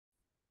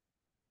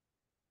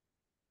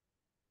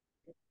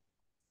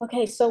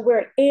Okay, so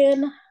we're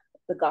in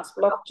the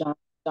Gospel of John,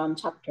 John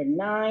chapter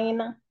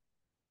 9.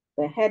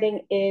 The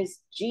heading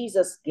is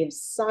Jesus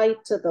gives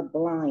sight to the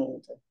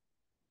blind.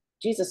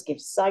 Jesus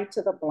gives sight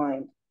to the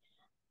blind.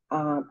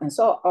 And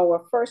so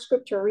our first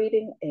scripture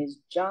reading is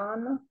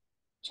John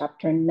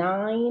chapter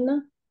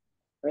 9,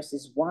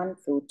 verses 1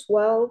 through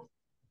 12.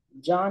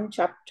 John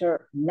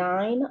chapter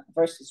 9,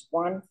 verses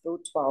 1 through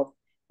 12.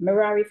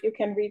 Mirari, if you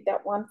can read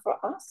that one for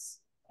us.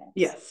 Thanks.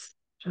 Yes.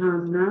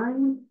 John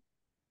 9,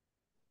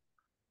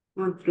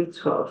 1 through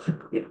 12.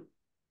 Yeah.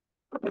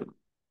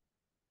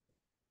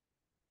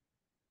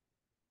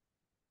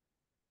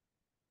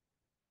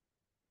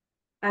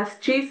 As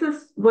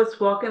Jesus was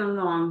walking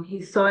along,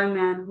 he saw a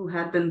man who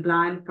had been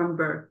blind from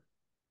birth.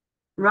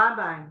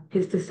 Rabbi,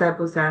 his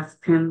disciples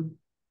asked him,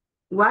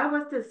 why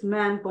was this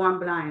man born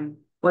blind?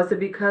 Was it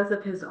because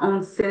of his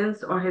own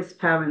sins or his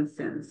parents'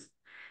 sins?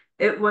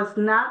 It was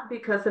not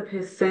because of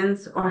his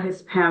sins or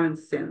his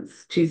parents'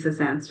 sins, Jesus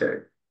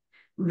answered.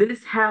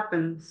 This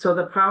happened so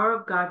the power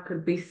of God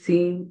could be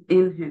seen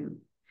in him.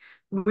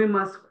 We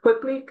must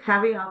quickly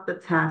carry out the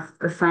task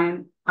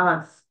assigned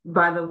us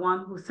by the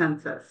one who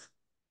sent us.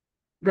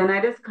 The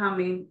night is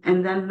coming,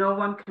 and then no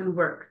one can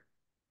work.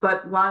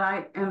 But while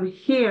I am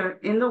here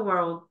in the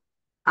world,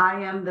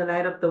 I am the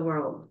light of the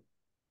world.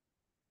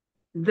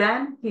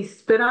 Then he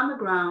spit on the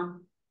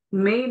ground,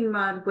 made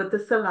mud with the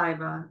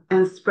saliva,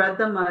 and spread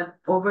the mud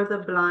over the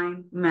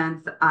blind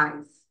man's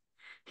eyes.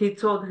 He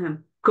told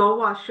him, go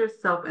wash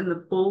yourself in the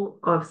pool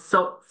of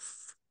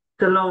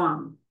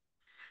Siloam.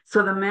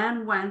 So the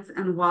man went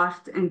and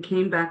washed and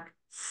came back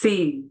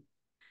seeing.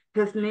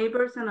 His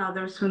neighbors and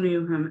others who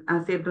knew him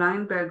as a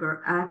blind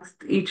beggar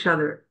asked each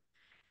other,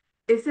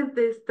 isn't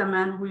this the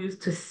man who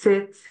used to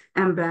sit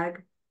and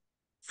beg?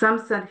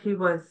 Some said he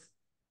was,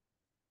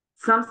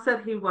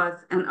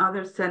 and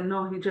others said,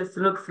 no, he just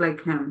looks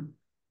like him.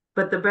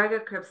 But the beggar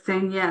kept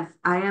saying, yes,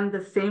 I am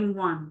the same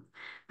one.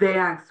 They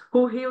asked,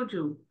 who healed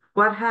you?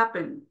 What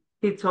happened?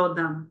 He told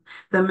them,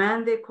 the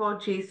man they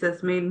called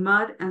Jesus made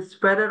mud and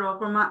spread it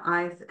over my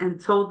eyes and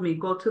told me,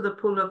 go to the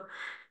pool of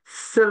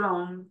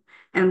Siloam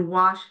and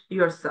wash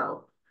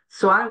yourself.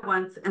 So I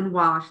went and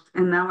washed,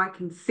 and now I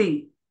can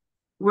see.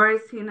 Where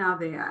is he now?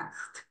 They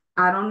asked.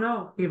 I don't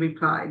know, he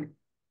replied.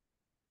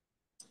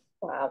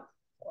 Wow.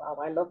 Wow,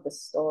 I love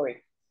this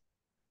story.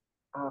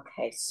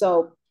 Okay,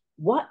 so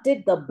what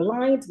did the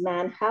blind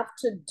man have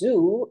to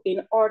do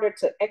in order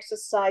to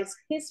exercise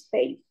his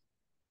faith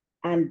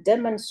and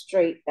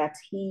demonstrate that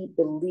he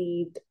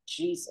believed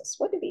Jesus?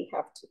 What did he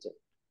have to do?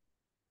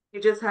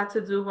 He just had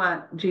to do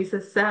what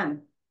Jesus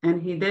said,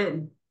 and he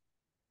did.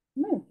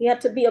 He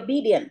had to be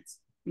obedient.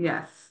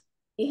 Yes.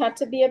 He had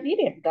to be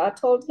obedient. God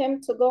told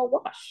him to go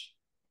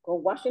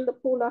wash in the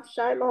pool of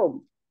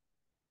Shiloh.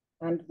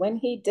 And when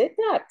he did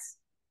that,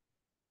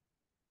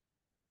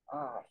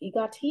 he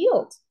got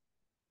healed.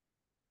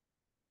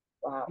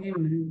 Wow.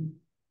 Amen.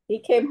 He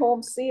came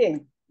home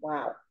seeing.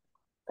 Wow.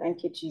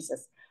 Thank you,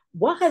 Jesus.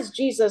 What has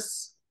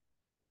Jesus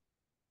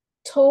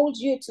told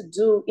you to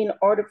do in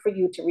order for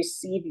you to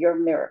receive your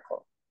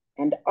miracle?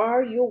 And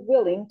are you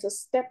willing to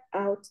step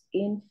out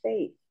in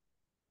faith?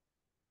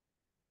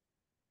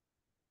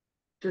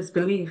 Just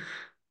believe.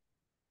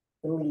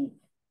 Believe,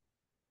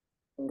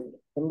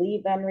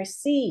 believe and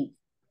receive.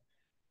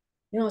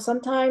 You know,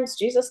 sometimes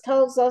Jesus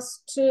tells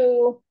us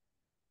to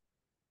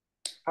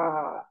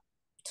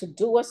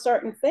do a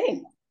certain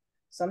thing.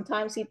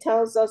 Sometimes he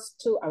tells us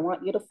to, I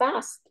want you to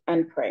fast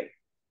and pray.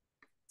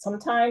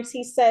 Sometimes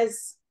he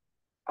says,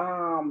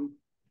 I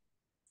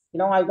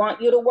want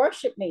you to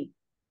worship me.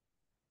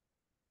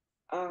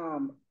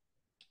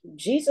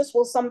 Jesus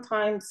will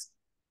sometimes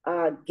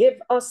give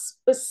us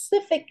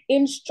specific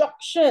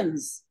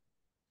instructions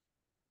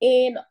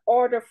in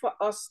order for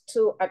us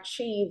to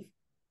achieve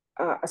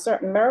a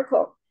certain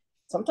miracle.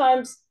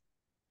 Sometimes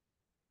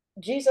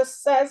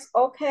Jesus says,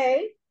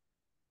 okay,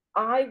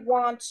 I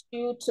want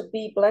you to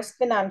be blessed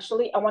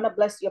financially. I want to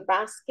bless your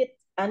basket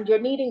and your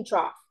kneading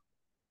trough.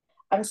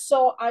 And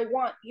so I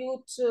want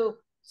you to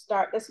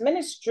start this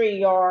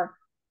ministry or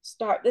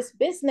start this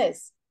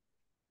business.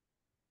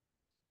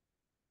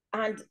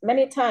 And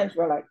many times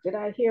we're like, did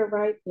I hear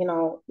right?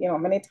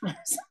 Many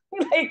times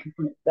like,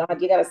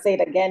 God, you got to say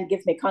it again.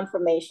 Give me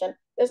confirmation.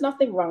 There's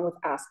nothing wrong with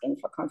asking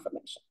for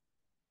confirmation.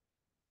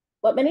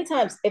 But many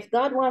times, if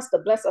God wants to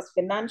bless us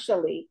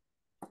financially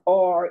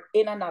or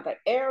in another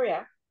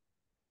area,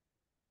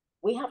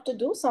 we have to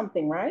do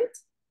something, right?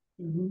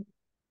 Mm-hmm.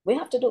 We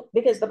have to do,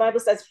 because the Bible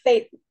says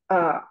faith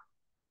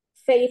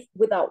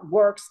without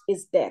works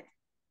is dead.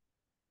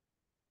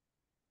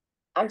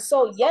 And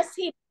so, yes,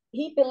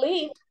 he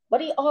believed, but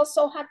he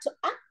also had to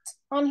act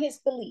on his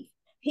belief.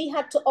 He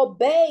had to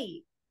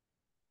obey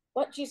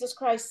what Jesus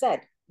Christ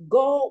said.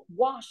 Go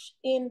wash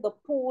in the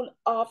pool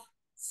of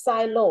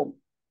Siloam.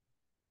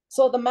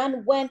 So the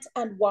man went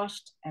and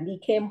washed and he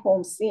came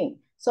home seeing.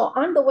 So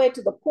on the way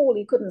to the pool,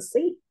 he couldn't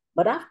see.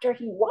 But after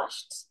he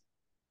washed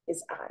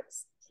his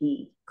eyes,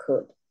 he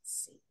could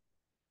see.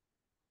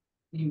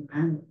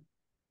 Amen.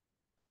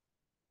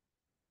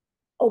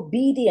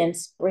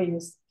 Obedience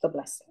brings the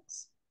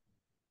blessings.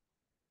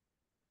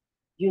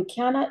 You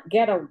cannot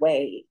get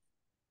away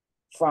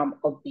from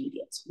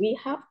obedience. We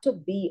have to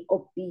be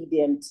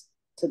obedient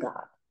to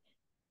God.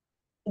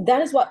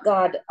 That is what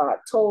God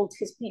told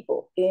his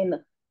people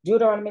in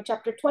Deuteronomy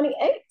chapter 28.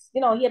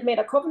 You know, he had made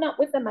a covenant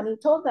with them and he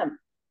told them,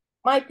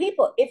 my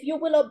people, if you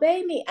will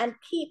obey me and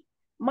keep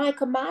my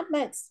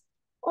commandments,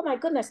 oh my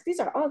goodness, these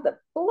are all the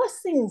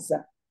blessings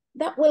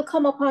that will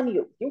come upon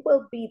you. You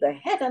will be the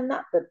head and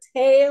not the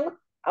tail,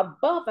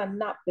 above and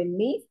not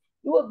beneath.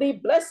 You will be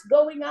blessed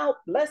going out,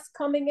 blessed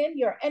coming in.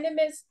 Your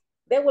enemies,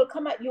 they will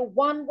come at you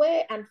one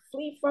way and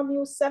flee from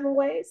you 7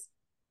 ways.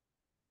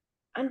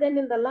 And then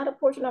in the latter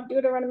portion of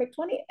Deuteronomy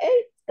 28,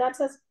 God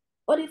says,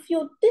 but if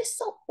you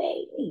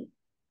disobey me,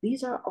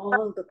 these are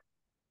all the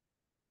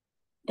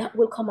that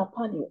will come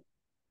upon you.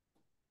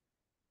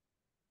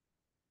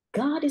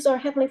 God is our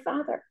Heavenly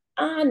Father,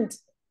 and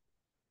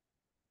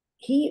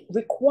he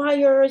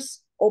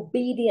requires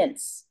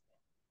obedience.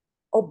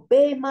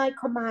 Obey my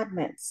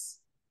commandments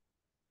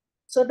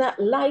so that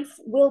life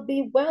will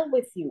be well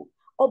with you.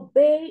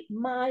 Obey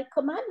my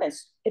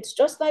commandments. It's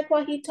just like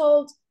what he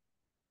told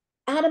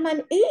Adam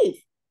and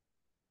Eve.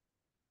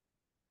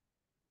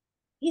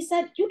 He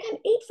said, you can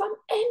eat from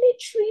any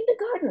tree in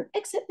the garden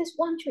except this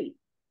one tree.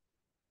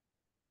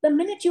 The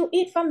minute you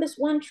eat from this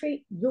one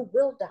tree, you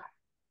will die.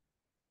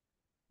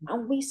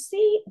 And we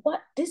see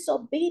what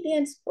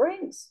disobedience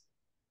brings: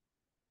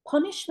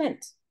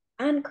 punishment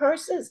and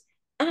curses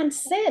and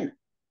sin.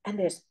 And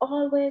there's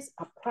always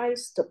a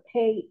price to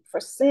pay for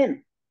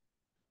sin.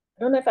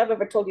 I don't know if I've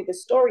ever told you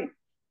this story,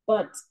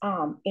 but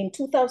in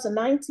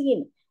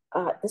 2019,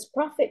 this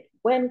prophet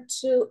went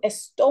to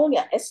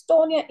Estonia.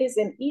 Estonia is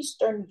in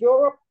Eastern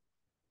Europe.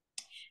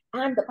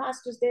 And the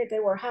pastors there, they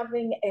were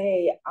having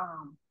a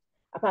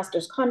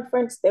pastor's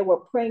conference. They were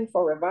praying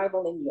for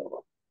revival in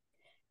Europe.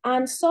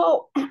 And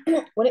so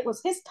when it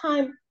was his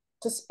time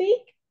to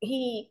speak,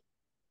 he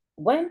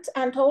went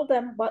and told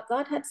them what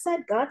God had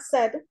said. God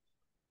said,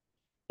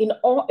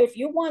 if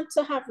you want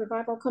to have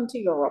revival come to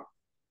Europe,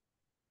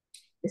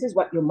 this is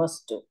what you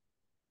must do.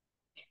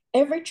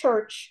 Every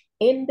church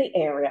in the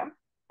area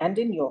and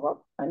in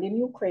Europe and in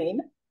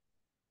Ukraine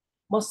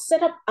must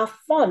set up a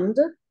fund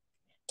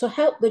to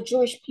help the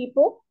Jewish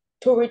people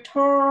to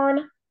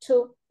return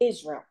to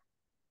Israel.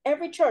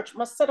 Every church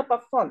must set up a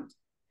fund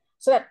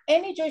so that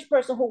any Jewish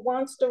person who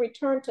wants to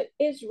return to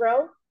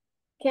Israel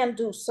can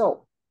do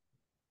so.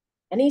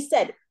 And he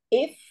said,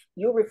 if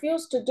you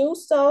refuse to do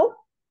so,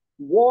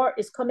 war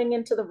is coming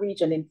into the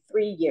region in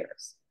 3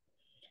 years.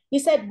 He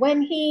said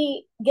when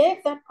he gave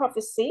that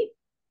prophecy,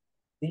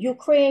 the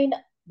Ukraine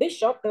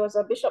bishop, there was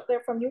a bishop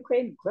there from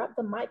Ukraine, grabbed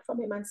the mic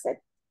from him and said,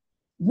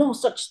 no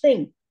such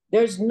thing.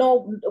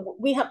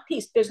 We have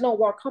peace. There's no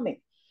war coming.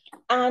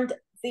 And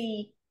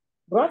the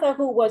brother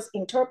who was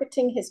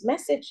interpreting his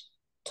message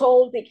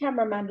told the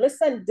cameraman,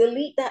 listen,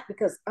 delete that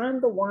because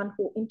I'm the one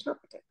who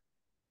interpreted.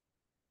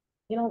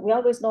 You know, we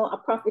always know a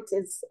prophet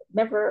is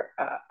never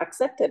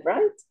accepted,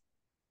 right?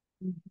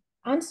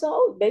 Mm-hmm. And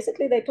so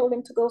basically they told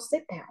him to go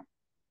sit down.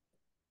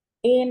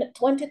 In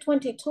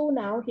 2022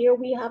 now, here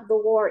we have the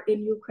war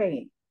in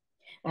Ukraine.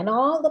 And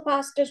all the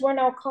pastors were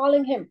now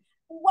calling him,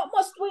 what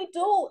must we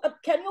do?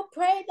 Can you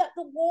pray that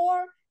the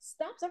war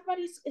stops?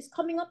 Everybody is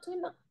coming up to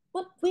him.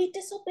 But we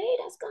disobeyed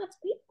as God's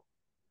people.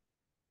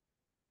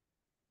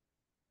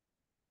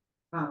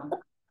 Wow.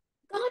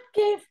 God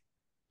gave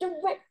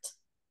direct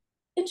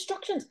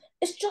instructions.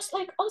 It's just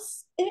like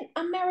us in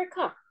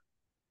America.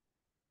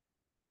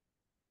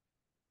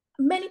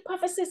 Many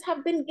prophecies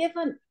have been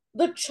given.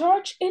 The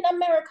church in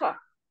America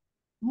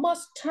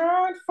must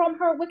turn from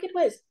her wicked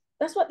ways.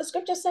 That's what the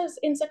scripture says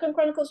in 2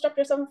 Chronicles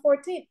chapter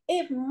 7:14.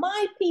 If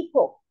my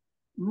people,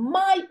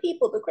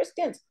 the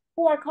Christians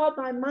who are called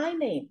by my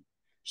name,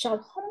 shall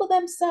humble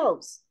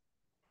themselves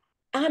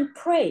and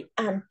pray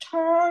and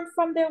turn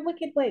from their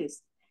wicked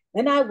ways,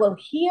 then I will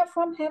hear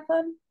from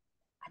heaven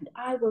and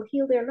I will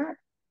heal their land.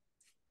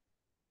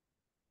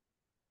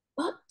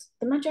 But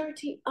the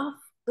majority of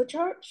the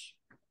church,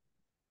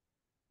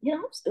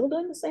 still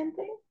doing the same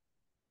thing.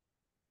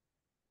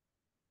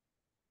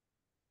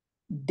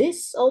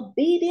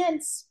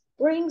 Disobedience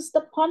brings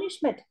the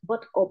punishment,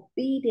 but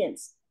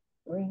obedience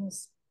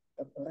brings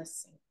the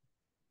blessing.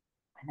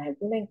 And I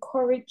will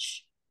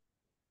encourage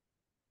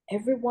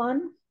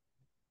everyone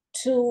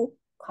to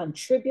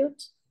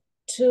contribute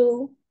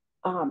to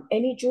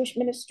any Jewish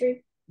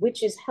ministry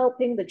which is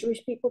helping the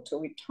Jewish people to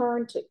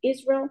return to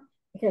Israel,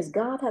 because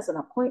God has an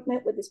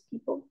appointment with his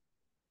people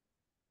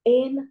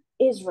in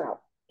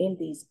Israel in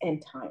these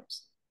end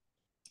times.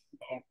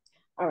 Okay.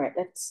 All right,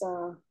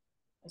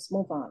 let's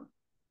move on.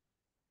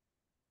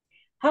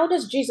 How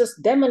does Jesus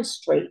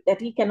demonstrate that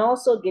he can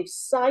also give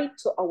sight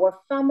to our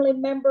family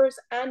members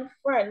and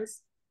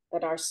friends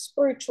that are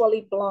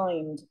spiritually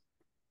blind?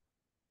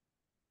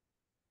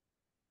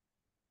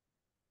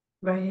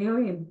 By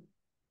healing.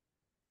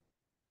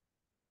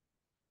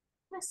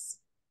 Yes.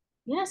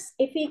 Yes,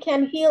 if he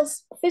can heal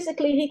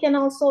physically, he can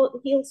also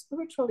heal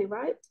spiritually,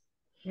 right?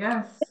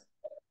 Yes.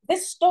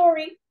 This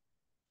story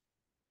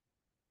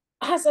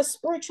has a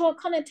spiritual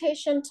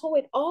connotation to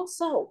it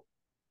also.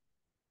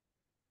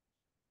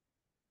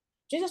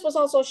 Jesus was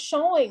also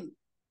showing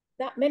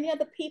that many of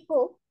the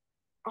people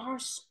are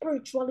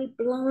spiritually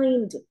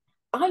blind.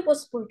 I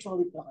was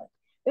spiritually blind.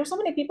 There are so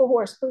many people who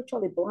are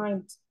spiritually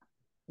blind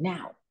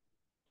now.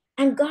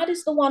 And God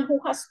is the one who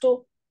has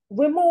to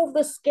remove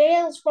the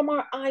scales from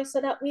our eyes so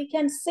that we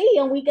can see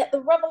and we get the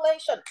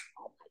revelation.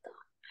 Oh my God,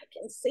 I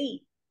can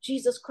see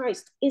Jesus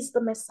Christ is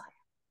the Messiah.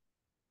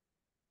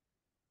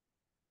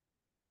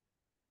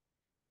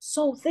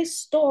 So this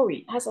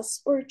story has a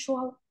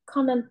spiritual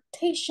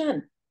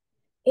connotation.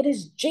 It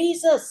is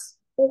Jesus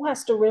who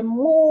has to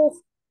remove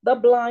the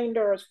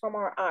blinders from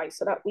our eyes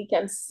so that we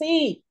can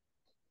see.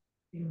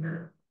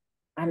 Amen.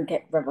 And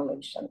get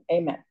revelation.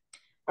 Amen.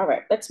 All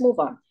right, let's move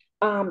on.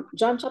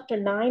 John chapter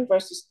 9,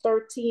 verses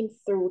 13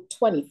 through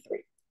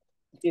 23.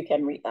 If you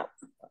can read that.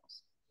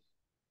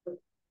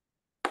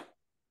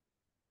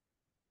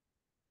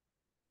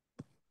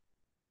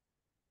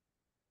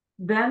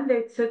 Then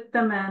they took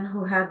the man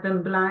who had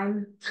been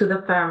blind to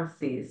the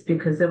Pharisees,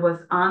 because it was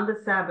on the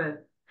Sabbath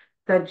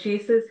that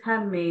Jesus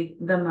had made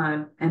the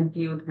mud and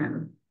healed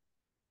him.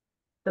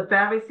 The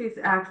Pharisees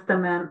asked the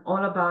man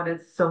all about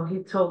it, so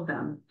he told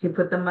them, "He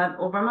put the mud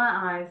over my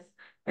eyes,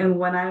 and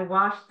when I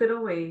washed it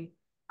away,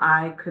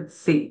 I could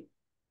see."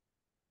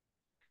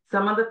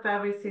 Some of the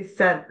Pharisees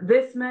said,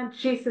 "This man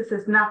Jesus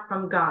is not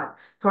from God,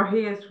 for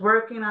he is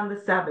working on the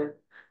Sabbath."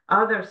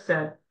 Others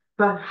said,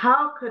 "But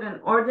how could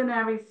an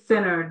ordinary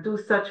sinner do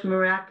such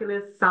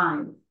miraculous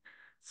signs?"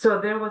 So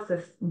there was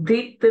a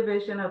deep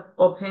division of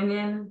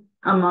opinion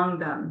among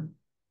them.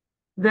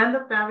 Then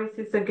the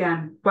Pharisees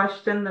again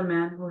questioned the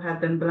man who had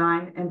been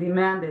blind and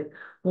demanded,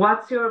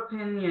 "What's your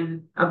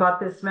opinion about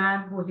this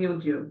man who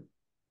healed you?"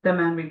 The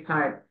man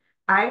replied,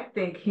 "I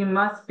think he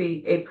must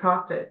be a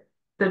prophet."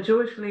 The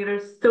Jewish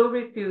leaders still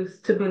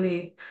refused to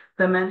believe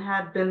the man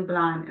had been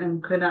blind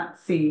and could not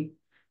see.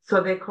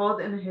 So they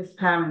called in his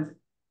parents.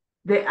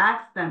 They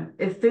asked them,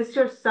 "Is this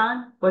your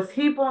son? Was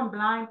he born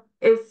blind?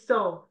 If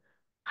so,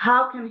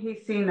 how can he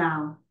see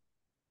now?"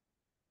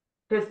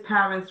 His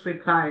parents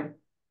replied,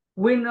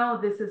 "We know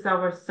this is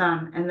our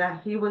son and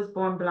that he was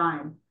born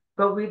blind,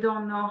 but we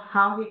don't know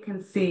how he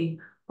can see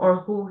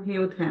or who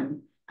healed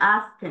him.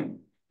 Ask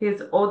him. He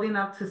is old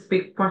enough to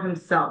speak for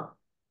himself."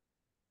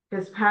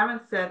 His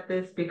parents said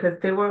this because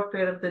they were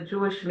afraid of the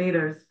Jewish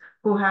leaders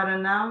who had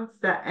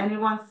announced that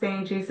anyone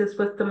saying Jesus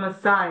was the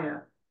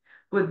Messiah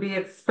would be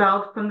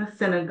expelled from the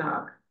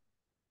synagogue.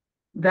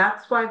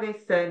 That's why they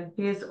said,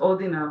 "He is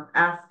old enough,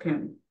 ask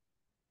him."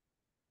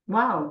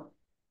 Wow.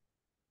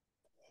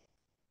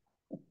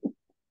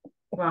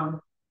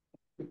 Wow.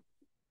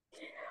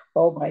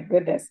 Oh my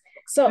goodness.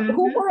 So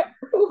who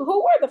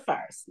were the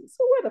Pharisees?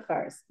 Who were the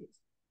Pharisees?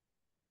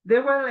 They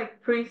were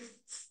like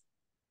priests,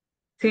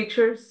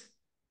 teachers.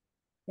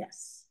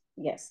 Yes,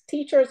 yes.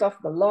 Teachers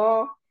of the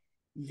law.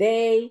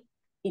 They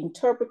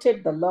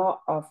interpreted the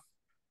law of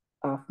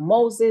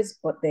Moses,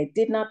 but they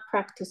did not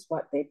practice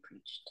what they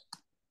preached.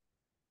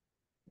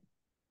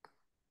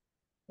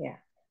 Yeah.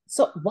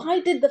 So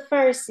why did the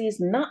Pharisees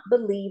not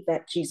believe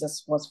that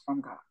Jesus was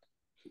from God?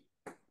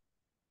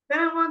 They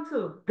didn't want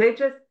to. They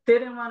just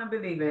didn't want to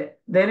believe it.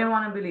 They didn't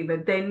want to believe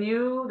it. They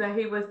knew that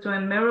he was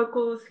doing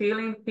miracles,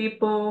 healing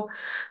people,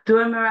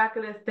 doing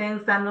miraculous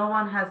things that no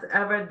one has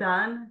ever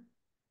done.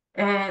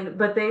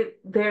 But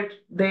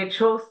they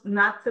chose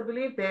not to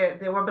believe.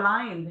 They were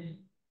blind.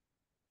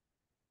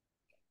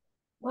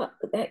 Well,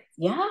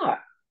 yeah,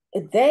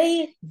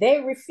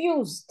 they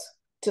refused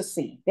to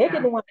see. They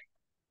didn't want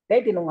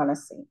to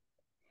see.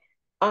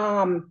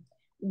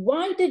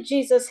 Why did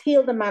Jesus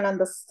heal the man on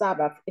the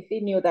Sabbath if he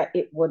knew that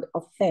it would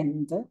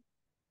offend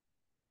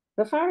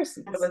the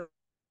Pharisees?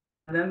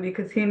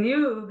 Because he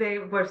knew they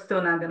were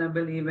still not going to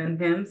believe in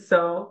him.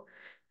 So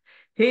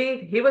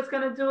he was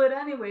going to do it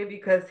anyway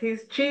because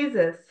he's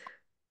Jesus.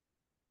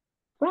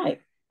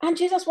 Right. And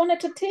Jesus wanted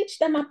to teach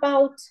them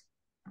about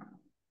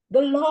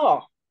the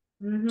law.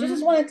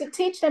 Jesus wanted to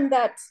teach them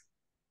that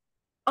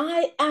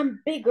I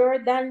am bigger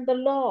than the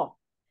law.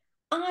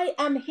 I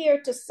am here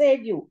to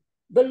save you.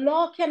 The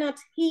law cannot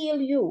heal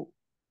you.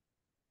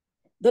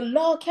 The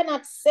law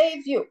cannot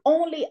save you.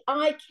 Only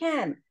I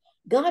can.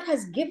 God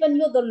has given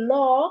you the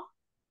law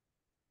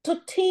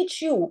to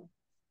teach you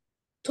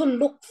to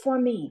look for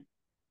me.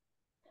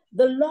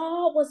 The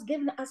law was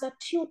given as a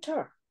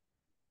tutor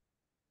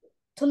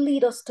to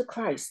lead us to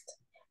Christ.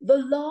 The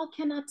law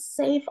cannot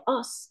save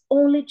us.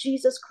 Only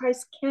Jesus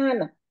Christ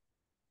can.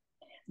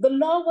 The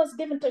law was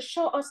given to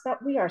show us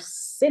that we are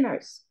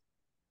sinners,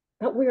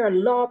 that we are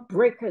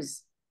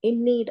lawbreakers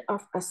in need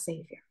of a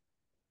savior.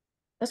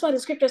 That's why the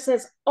scripture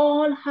says,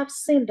 all have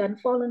sinned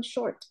and fallen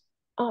short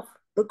of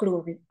the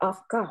glory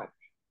of God.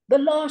 The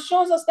law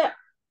shows us that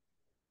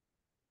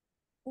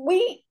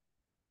we're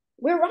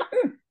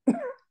rotten,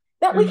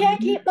 that we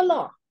can't keep the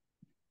law.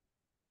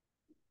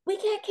 We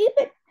can't keep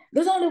it.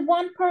 There's only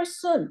one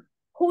person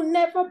who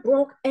never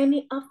broke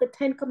any of the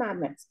 10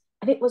 commandments,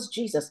 and it was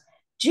Jesus.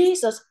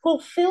 Jesus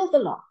fulfilled the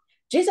law.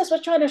 Jesus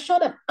was trying to show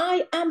them,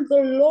 I am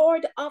the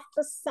Lord of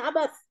the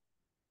Sabbath.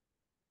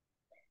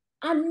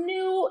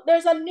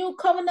 There's a new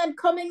covenant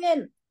coming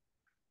in.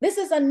 This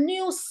is a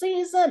new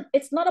season.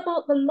 It's not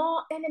about the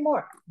law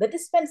anymore. The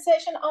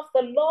dispensation of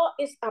the law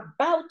is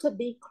about to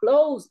be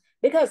closed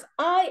because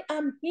I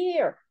am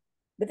here.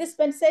 The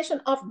dispensation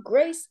of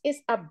grace is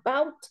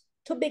about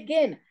to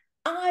begin.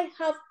 I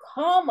have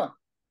come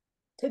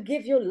to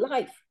give you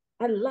life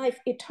and life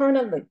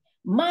eternally.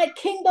 My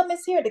kingdom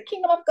is here. The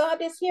kingdom of God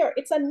is here.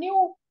 It's a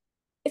new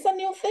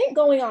thing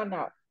going on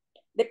now.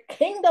 The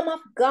kingdom of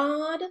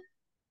God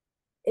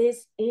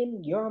is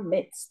in your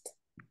midst.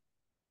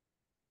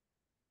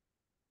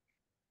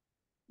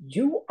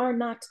 You are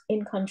not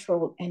in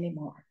control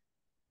anymore.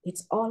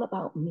 It's all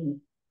about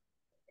me.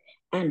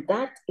 And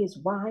that is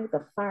why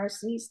the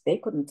Pharisees, they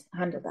couldn't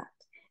handle that.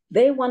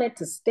 They wanted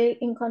to stay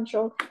in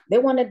control. They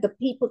wanted the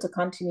people to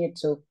continue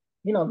to,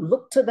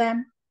 look to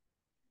them.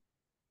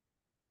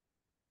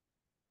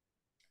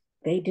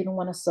 They didn't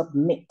want to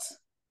submit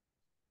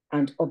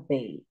and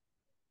obey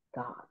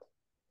God.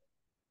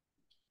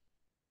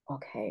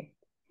 Okay.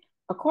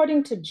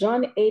 According to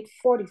John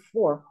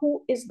 8:44,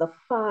 who is the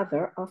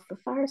father of the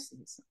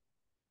Pharisees?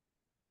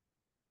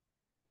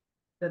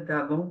 The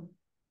devil.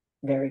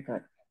 Very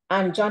good.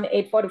 And John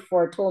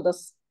 8:44 told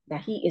us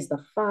that he is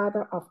the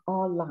father of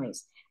all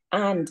lies.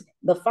 And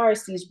the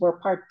Pharisees were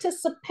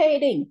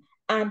participating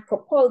and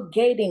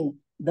propagating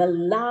the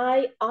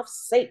lie of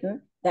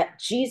Satan that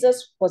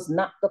Jesus was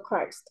not the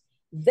Christ.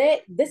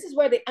 This is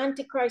where the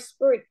Antichrist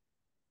spirit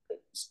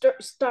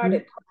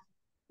started.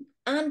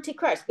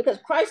 Antichrist, because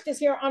Christ is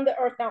here on the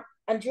earth now,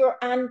 and you're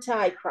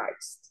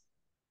Antichrist.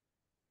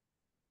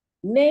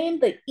 Name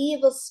the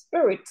evil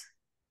spirit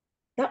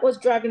that was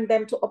driving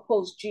them to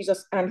oppose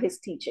Jesus and his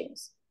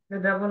teachings. The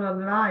devil of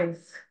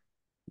lies.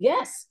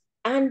 Yes,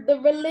 and the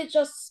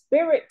religious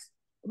spirit.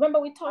 Remember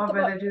we talked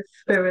about religious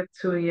spirit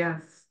too,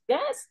 yes.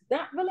 Yes,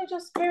 that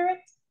religious spirit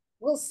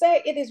will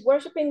say it is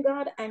worshiping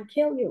God and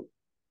kill you,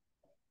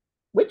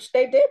 which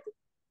they did.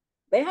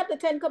 They had the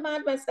 10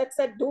 commandments that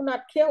said do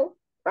not kill,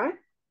 right?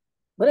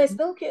 But they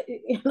still kill,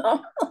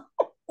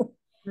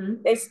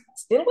 They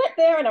still went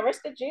there and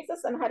arrested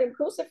Jesus and had him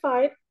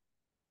crucified.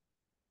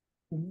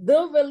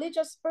 The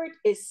religious spirit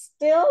is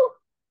still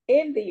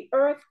in the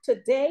earth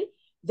today.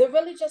 The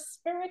religious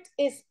spirit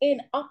is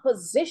in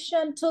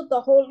opposition to the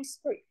Holy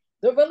Spirit.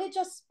 The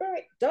religious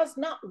spirit does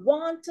not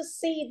want to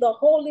see the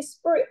Holy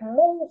Spirit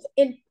move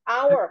in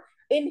power,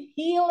 in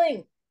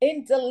healing,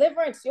 in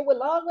deliverance. You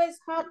will always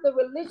have the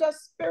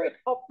religious spirit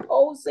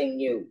opposing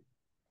you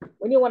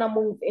when you want to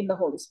move in the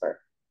Holy Spirit.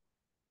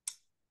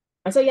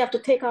 And so you have to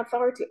take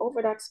authority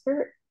over that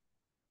spirit.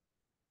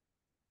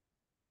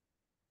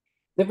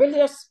 The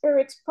religious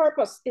spirit's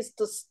purpose is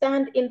to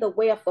stand in the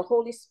way of the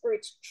Holy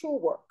Spirit's true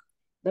work.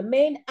 The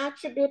main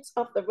attributes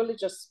of the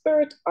religious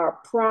spirit are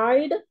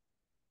pride,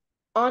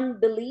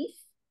 unbelief,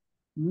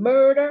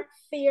 murder,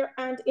 fear,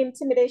 and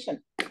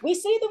intimidation. We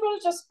see the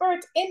religious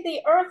spirit in the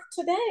earth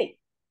today.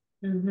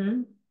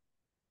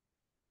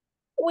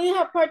 We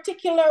have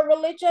particular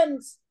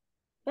religions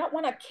that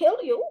want to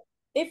kill you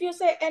if you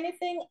say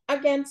anything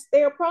against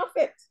their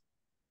prophet.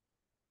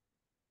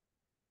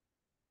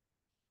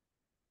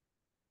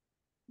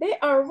 They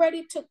are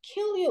ready to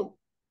kill you.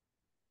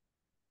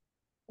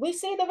 We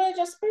see the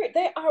religious spirit.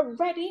 They are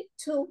ready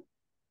to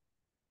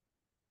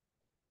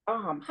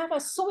have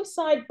a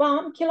suicide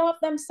bomb, kill off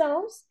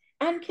themselves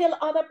and kill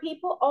other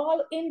people,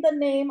 all in the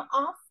name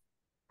of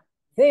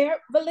their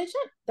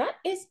religion. That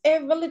is a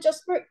religious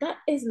spirit. That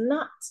is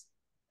not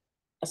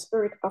a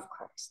spirit of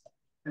Christ.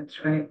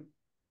 That's right.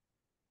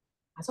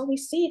 So we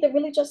see the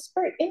religious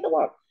spirit in the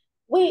world.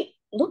 We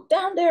look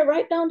down there,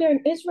 right down there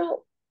in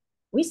Israel.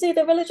 We see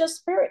the religious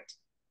spirit.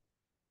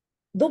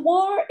 The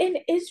war in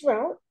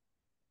Israel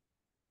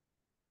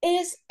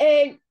is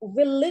a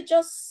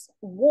religious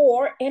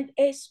war and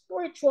a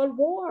spiritual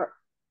war.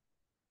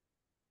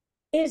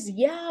 Is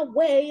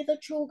Yahweh the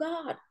true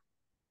God?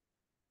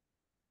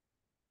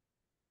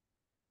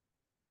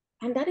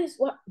 And that is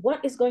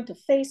what is going to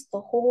face the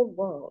whole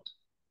world.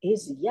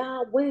 Is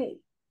Yahweh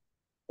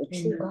the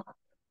true God?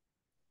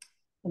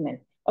 Amen.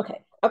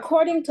 Okay.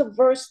 According to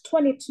verse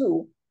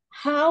 22,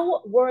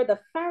 how were the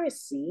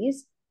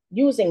Pharisees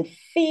using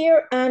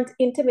fear and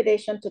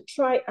intimidation to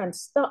try and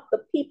stop the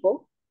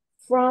people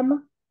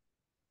from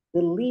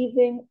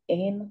believing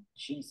in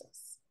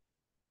Jesus?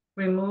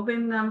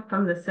 Removing them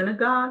from the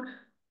synagogue?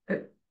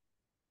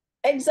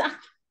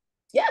 Exactly.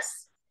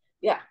 Yes.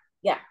 Yeah.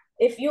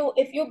 If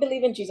you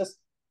believe in Jesus,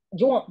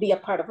 you won't be a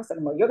part of us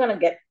anymore. You're gonna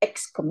get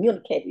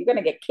excommunicated. You're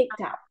gonna get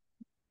kicked out.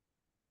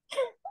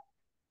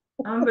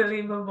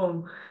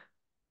 Unbelievable.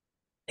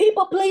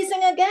 People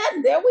pleasing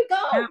again. There we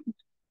go. Yeah.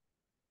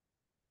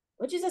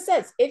 What Jesus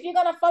says, if you're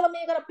gonna follow me,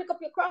 you're gonna pick up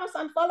your cross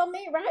and follow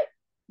me, right?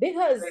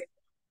 Because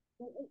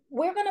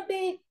we're gonna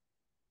be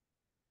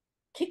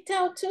kicked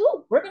out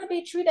too. We're gonna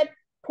be treated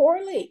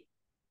poorly.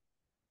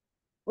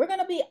 We're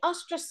gonna be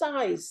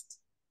ostracized.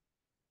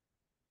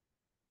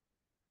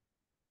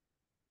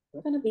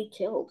 We're gonna be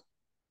killed.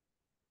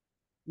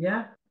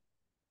 Yeah.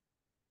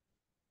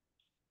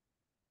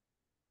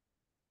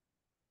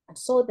 And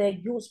so they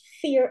use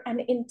fear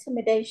and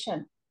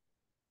intimidation.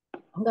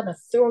 I'm gonna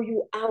throw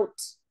you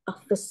out of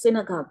the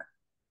synagogue.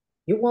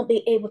 You won't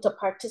be able to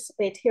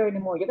participate here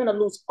anymore. You're going to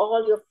lose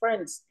all your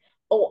friends.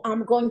 Oh,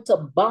 I'm going to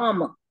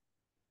bomb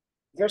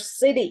your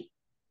city.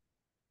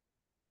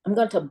 I'm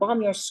going to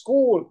bomb your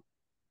school.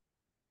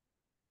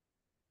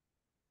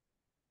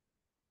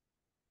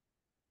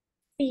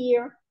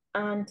 Fear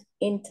and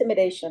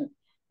intimidation.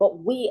 But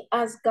we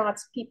as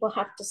God's people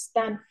have to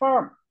stand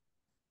firm.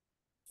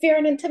 Fear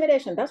and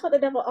intimidation. That's what the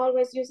devil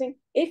always using.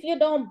 If you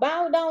don't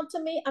bow down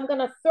to me, I'm going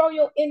to throw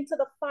you into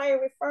the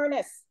fiery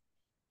furnace.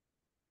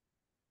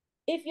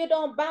 If you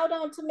don't bow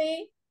down to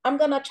me, I'm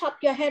going to chop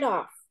your head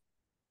off.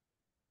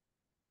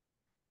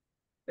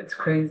 It's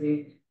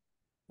crazy.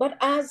 But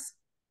as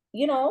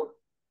you know,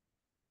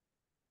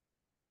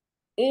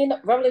 in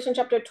Revelation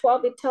chapter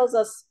 12, it tells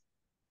us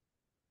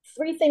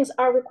 3 things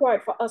are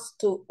required for us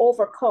to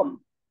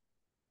overcome: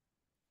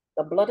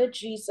 the blood of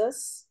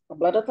Jesus, the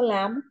blood of the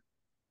Lamb,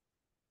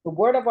 the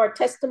word of our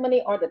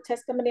testimony or the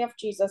testimony of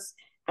Jesus,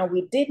 and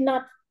we did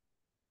not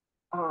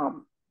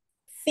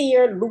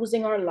fear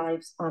losing our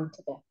lives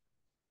unto death.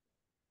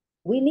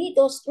 We need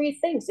those 3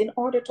 things in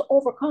order to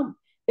overcome.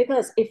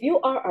 Because if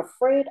you are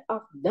afraid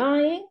of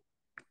dying,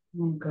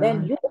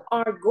 then you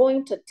are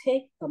going to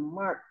take the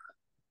mark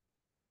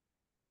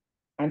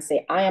and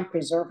say, I am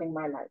preserving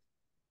my life.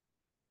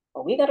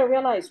 But we got to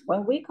realize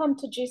when we come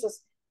to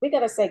Jesus, we got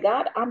to say,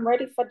 God, I'm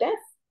ready for death.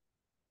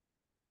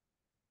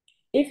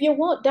 If you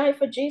won't die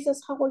for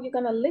Jesus, how are you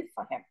going to live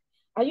for him?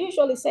 I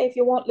usually say, if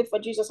you won't live for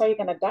Jesus, how are you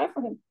going to die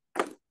for him?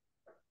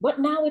 But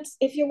now it's,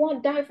 if you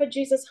won't die for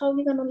Jesus, how are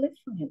you going to live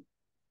for him?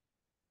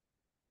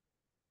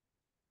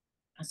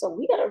 And so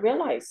we got to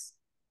realize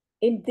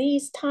in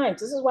these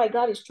times, this is why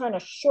God is trying to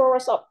shore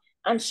us up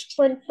and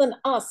strengthen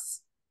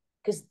us,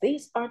 because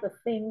these are the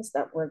things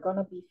that we're going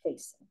to be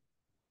facing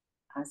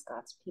as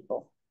God's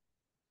people.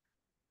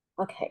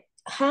 Okay,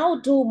 how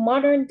do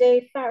modern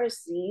day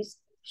Pharisees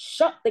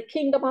shut the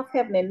kingdom of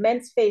heaven in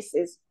men's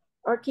faces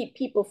or keep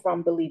people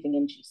from believing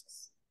in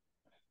Jesus?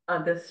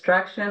 A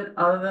distraction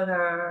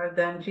other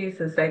than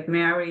Jesus, like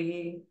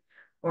Mary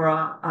or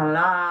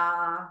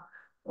Allah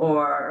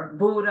or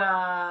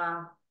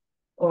Buddha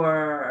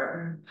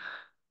or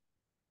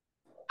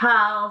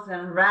cows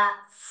and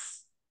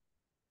rats.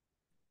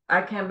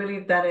 I can't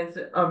believe that is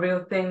a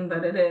real thing,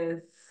 but it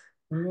is.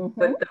 With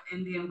the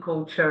Indian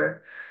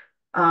culture,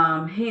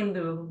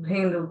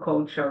 Hindu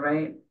culture,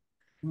 right?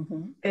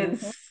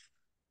 It's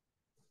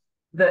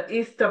the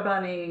Easter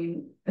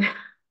Bunny.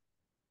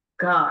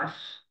 Gosh,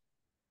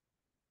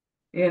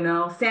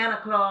 Santa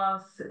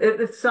Claus.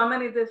 It's so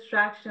many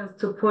distractions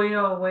to pull you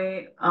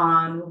away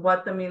on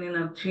what the meaning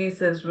of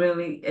Jesus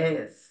really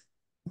is.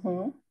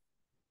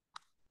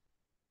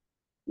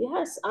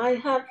 Yes, I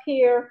have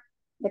here,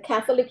 the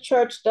Catholic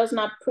Church does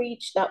not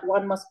preach that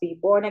one must be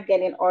born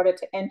again in order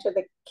to enter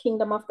the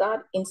kingdom of God.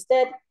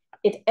 Instead,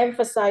 it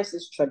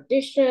emphasizes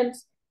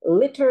traditions,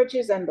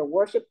 liturgies, and the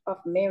worship of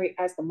Mary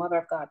as the mother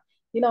of God.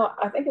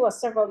 I think it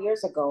was several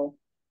years ago,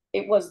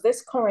 it was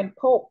this current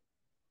Pope.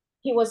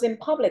 He was in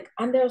public,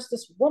 and there was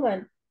this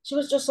woman. She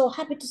was just so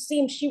happy to see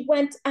him. She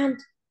went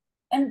and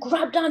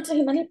grabbed onto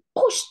him, and he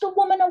pushed the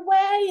woman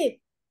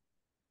away.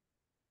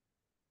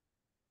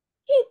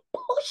 He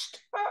pushed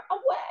her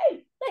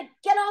away. Like,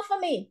 get off of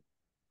me.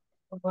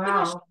 Wow.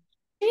 Because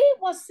she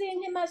was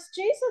seeing him as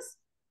Jesus.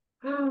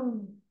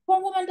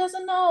 Poor woman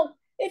doesn't know.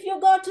 If you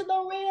go to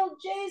the real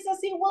Jesus,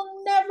 he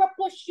will never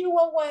push you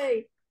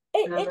away.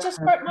 It just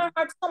hurt my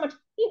heart so much.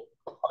 He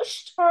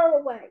pushed her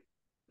away.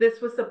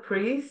 This was the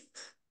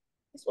priest?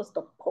 This was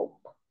the Pope.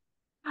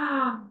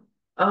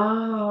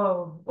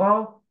 Oh,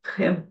 well,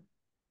 him.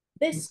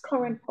 This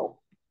current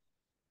Pope.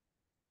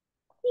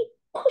 He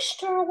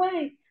pushed her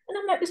away. And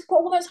I'm like, this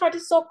poor woman's heart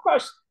is so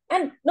crushed.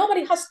 And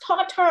nobody has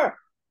taught her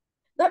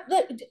that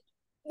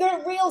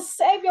the real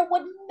Savior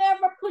would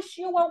never push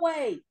you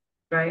away.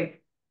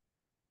 Right.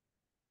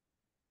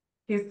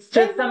 He's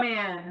just a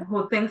man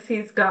who thinks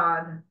he's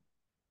God.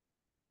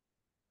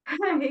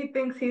 He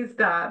thinks he's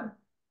God.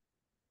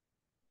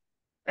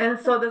 And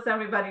so does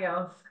everybody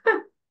else.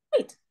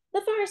 Right.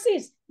 The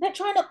Pharisees, they're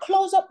trying to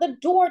close up the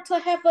door to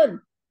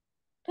heaven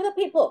to the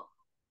people.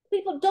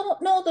 People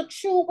don't know the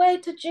true way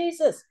to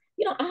Jesus.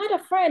 I had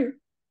a friend,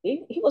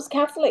 he was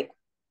Catholic.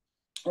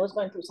 I was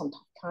going through some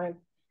tough time.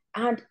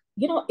 And,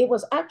 it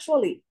was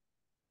actually,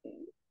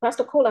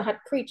 Pastor Cola had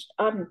preached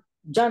on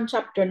John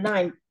chapter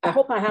 9. I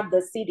hope I have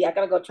the CD. I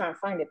got to go try and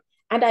find it.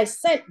 And I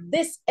sent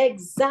this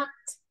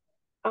exact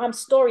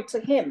story to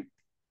him.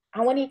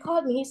 And when he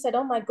called me, he said,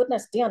 oh my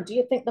goodness, Dion, do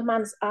you think the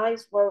man's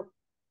eyes were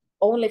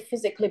only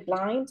physically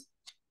blind?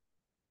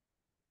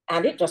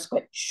 And it just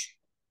went, shh.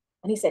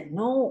 And he said,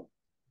 no,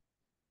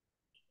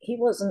 he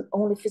wasn't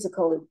only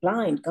physically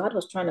blind. God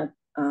was trying to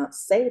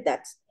say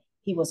that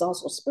he was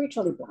also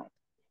spiritually blind.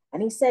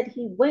 And he said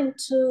he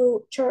went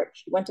to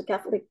church, he went to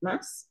Catholic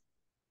Mass,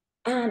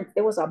 and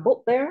there was a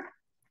book there.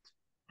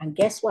 And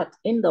guess what?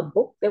 In the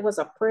book, there was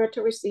a prayer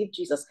to receive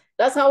Jesus.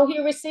 That's how he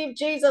received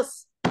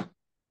Jesus.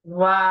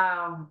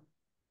 Wow.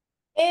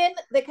 In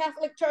the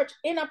Catholic Church,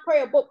 in a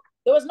prayer book.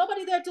 There was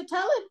nobody there to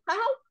tell him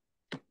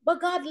how, but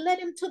God led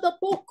him to the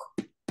book.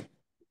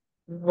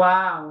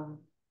 Wow.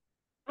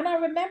 And I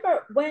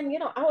remember when,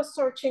 I was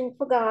searching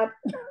for God.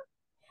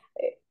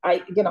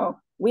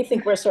 We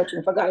think we're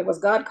searching for God. It was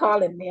God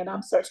calling me, and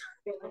I'm searching.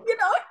 He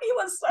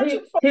was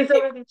searching for He's me.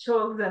 already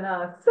chosen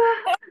us.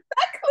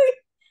 Exactly.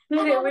 And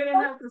I We was didn't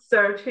like, have to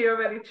search. He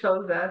already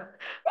chose us.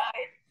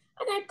 right.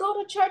 And I'd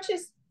go to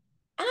churches,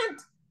 and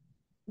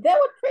they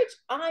would preach.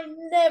 I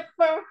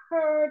never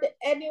heard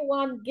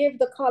anyone give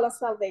the call of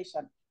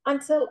salvation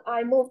until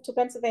I moved to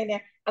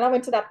Pennsylvania, and I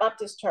went to that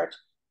Baptist church.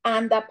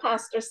 And the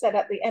pastor said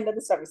at the end of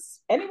the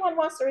service, anyone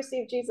wants to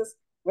receive Jesus,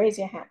 raise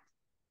your hand.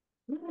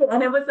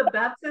 And it was a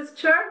Baptist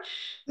church?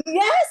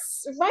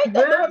 Yes, right.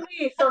 They were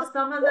Really? So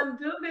some of them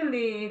do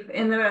believe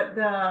in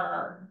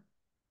the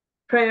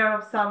prayer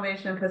of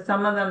salvation, because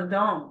some of them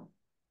don't.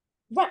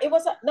 right. It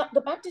was not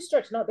the Baptist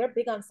church. No, they're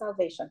big on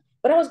salvation.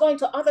 But I was going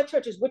to other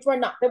churches, which were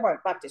not. They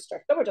weren't Baptist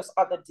church. They were just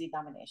other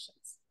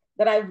denominations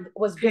that I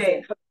was Okay.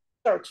 visiting,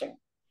 searching.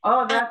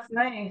 Oh, And that's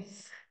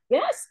nice.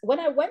 yes, when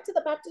I went to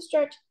the Baptist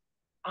church,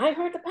 I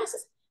heard the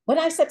pastors. But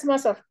I said to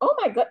myself, "Oh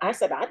my God!" I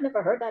said, "I'd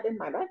never heard that in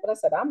my life." But I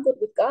said, "I'm good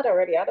with God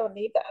already. I don't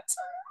need that."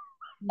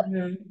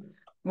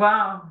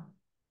 Wow.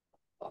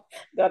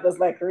 God was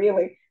like,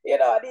 "Really?"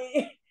 And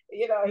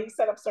he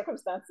set up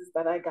circumstances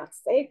that I got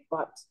saved.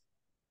 But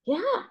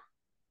yeah,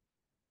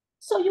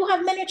 so you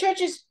have many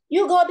churches.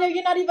 You go there,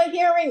 you're not even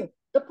hearing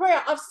the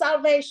prayer of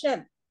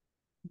salvation.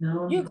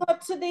 You No. go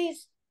to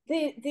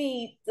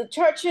the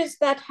churches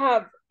that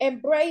have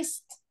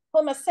embraced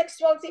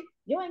homosexuality.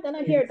 You ain't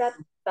gonna hear that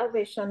Yes.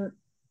 salvation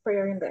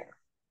prayer in there.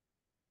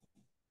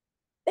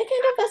 They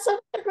can't have that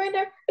salvation prayer in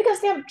there because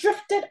they have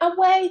drifted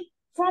away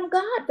from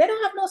God. They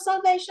don't have no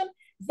salvation.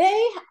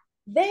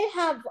 They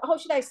have, how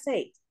should I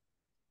say it?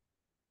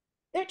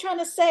 They're trying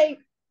to say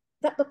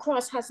that the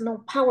cross has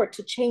no power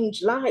to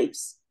change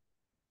lives.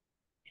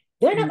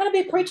 They're not going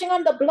to be preaching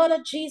on the blood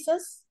of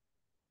Jesus.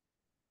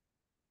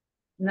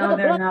 That No, the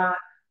they're blood, not.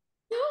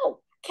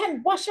 no,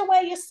 can wash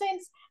away your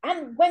sins.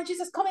 And when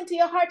Jesus come into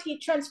your heart, he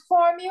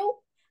transform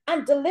you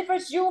and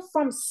delivers you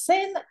from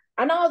sin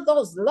and all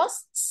those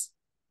lusts.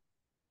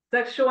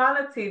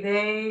 Sexuality,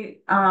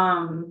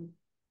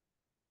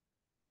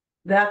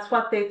 that's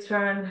what they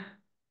turned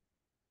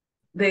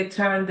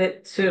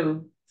it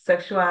to,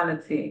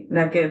 sexuality.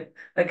 Like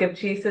if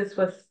Jesus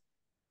was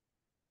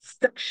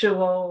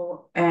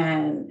sexual,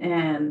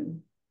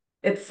 and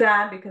it's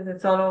sad because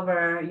it's all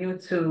over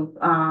YouTube.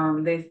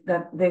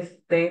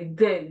 They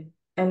did,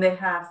 and they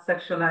have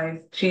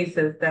sexualized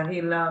Jesus, that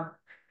he loved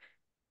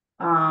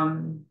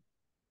um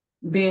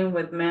being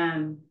with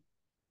men,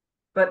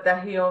 but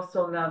that he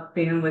also loved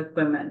being with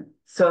women.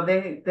 So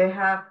they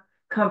have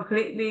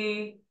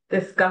completely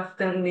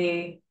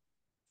disgustingly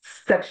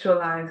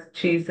sexualized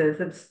Jesus.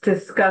 It's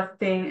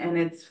disgusting, and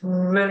it's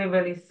really,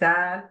 really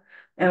sad.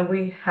 And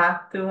we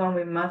have to, and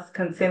we must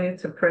continue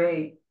to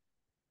pray.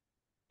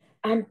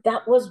 And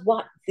that was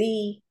what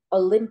the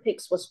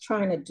Olympics was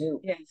trying to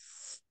do.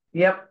 Yes.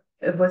 Yep.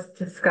 It was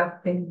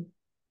disgusting.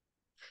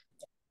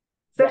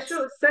 Yes.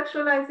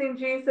 Sexualizing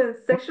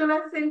Jesus, Mhm.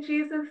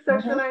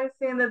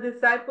 sexualizing the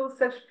disciples,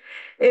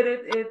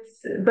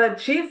 but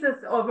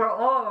Jesus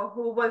overall,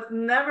 who was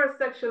never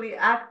sexually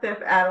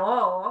active at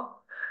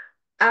all,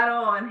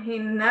 and he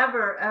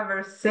never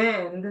ever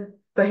sinned.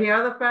 But here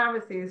are the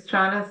Pharisees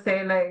trying to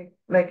say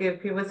like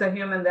if he was a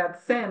human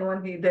that sinned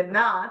when he did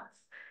not,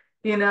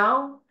 you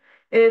know?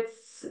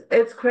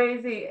 It's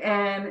crazy,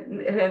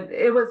 and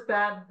it was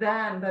bad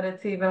then, but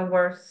it's even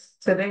worse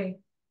today.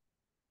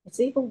 It's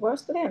even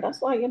worse today. And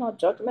that's why,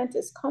 judgment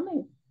is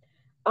coming.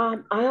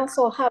 I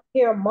also have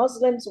here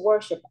Muslims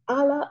worship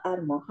Allah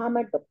and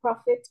Muhammad, the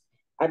Prophet,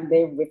 and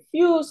they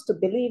refuse to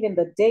believe in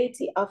the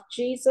deity of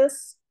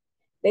Jesus.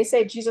 They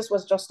say Jesus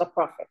was just a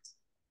prophet.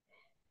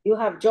 You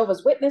have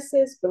Jehovah's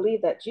Witnesses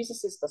believe that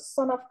Jesus is the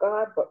Son of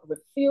God, but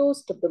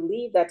refuse to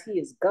believe that he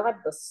is God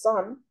the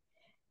Son.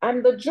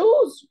 And the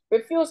Jews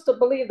refuse to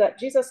believe that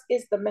Jesus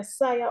is the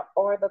Messiah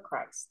or the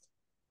Christ.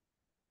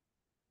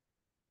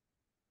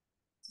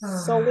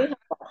 So we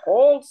have a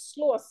whole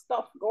slew of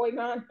stuff going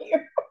on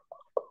here.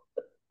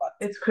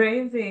 It's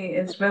crazy.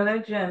 It's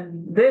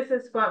religion. This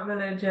is what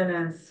religion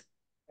is.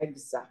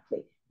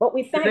 Exactly. But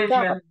we thank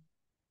God.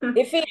 Division.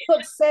 If he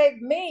could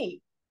save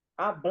me,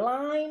 a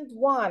blind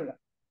one,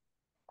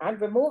 and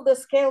remove the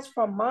scales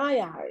from my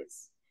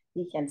eyes,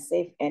 he can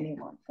save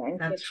anyone. Thank you,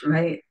 That's Jesus.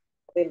 right.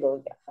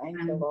 Hallelujah. Thank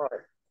you, And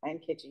Lord.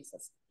 Thank you,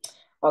 Jesus.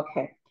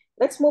 Okay,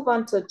 let's move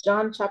on to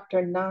John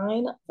chapter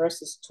 9,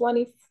 verses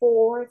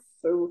 24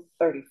 through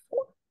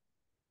 34.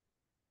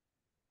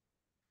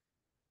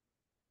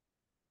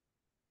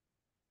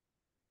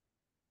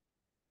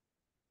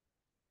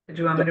 did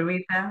you want me Yeah, to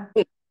read that?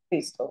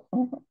 please do.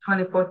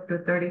 24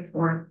 through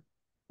 34.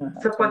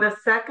 So for the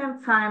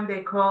second time,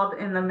 they called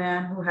in the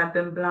man who had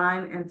been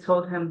blind and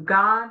told him,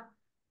 God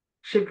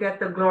should get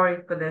the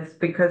glory for this,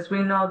 because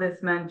we know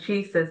this man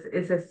Jesus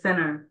is a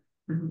sinner.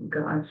 Oh,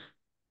 gosh.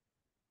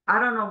 I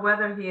don't know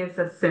whether he is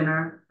a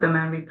sinner, the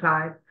man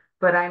replied,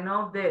 but I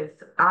know this.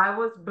 I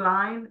was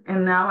blind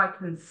and now I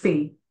can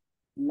see.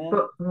 Amen.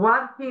 But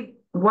what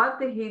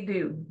did he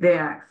do? They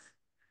asked.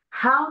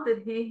 How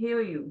did he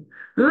heal you?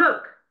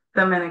 Look,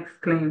 the man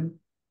exclaimed.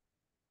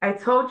 I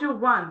told you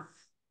once.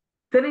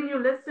 Didn't you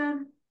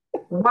listen?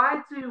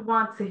 Why do you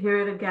want to hear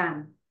it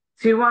again?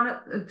 Do you want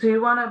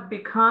to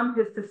become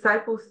his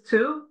disciples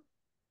too?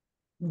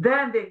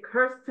 Then they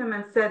cursed him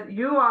and said,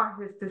 you are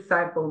his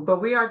disciple,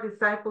 but we are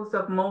disciples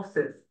of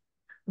Moses.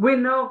 We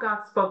know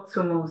God spoke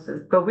to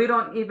Moses, but we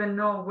don't even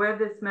know where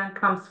this man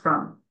comes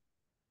from.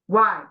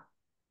 Why?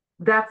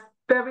 That's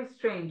very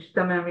strange,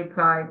 the man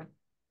replied.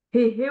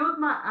 He healed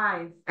my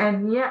eyes,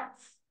 and yet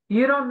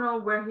you don't know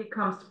where he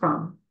comes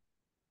from.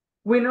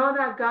 We know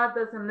that God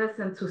doesn't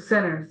listen to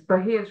sinners,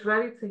 but he is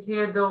ready to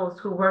hear those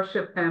who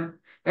worship him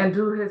and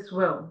do his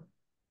will.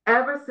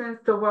 Ever since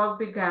the world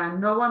began,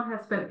 no one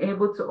has been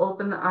able to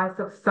open the eyes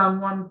of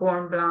someone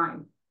born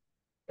blind.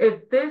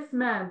 If this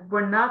man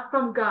were not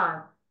from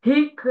God,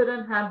 he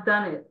couldn't have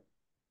done it.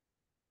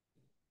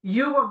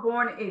 You were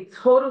born a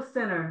total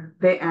sinner,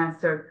 they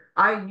answered.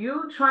 Are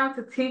you trying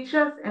to teach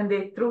us? And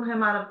they threw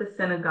him out of the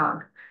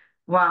synagogue.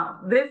 Wow,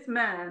 this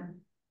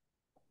man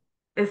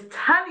is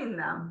telling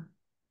them,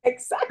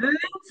 Exactly.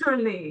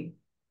 literally,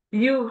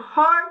 you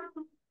hard,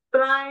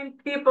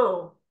 blind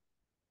people.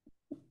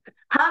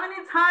 How many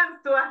times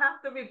do I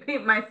have to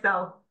repeat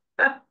myself?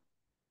 I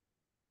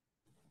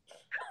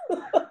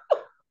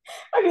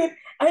mean,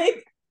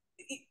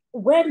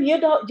 when you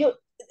don't, you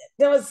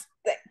there was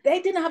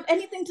they didn't have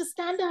anything to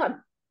stand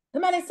on. The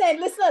man is saying,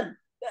 "Listen,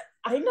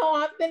 I know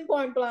I've been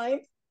born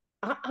blind.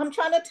 I'm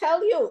trying to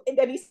tell you." And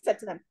then he said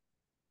to them,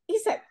 "He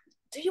said,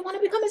 do you want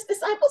to become his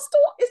disciples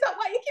too? Is that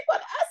why you keep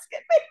on asking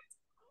me?"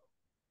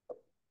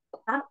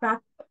 Like,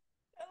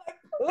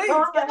 Oh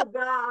please get my up.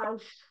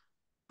 gosh.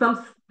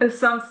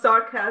 Some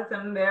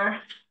sarcasm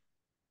there.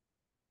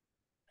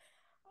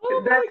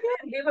 Oh That's my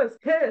it. He was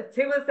pissed.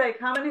 He was like,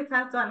 how many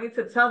times do I need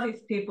to tell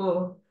these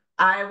people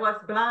I was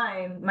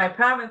blind? My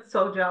parents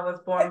told you I was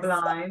God. born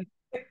blind.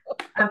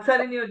 I'm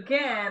telling you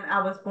again,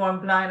 I was born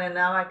blind and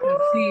now I can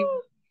see.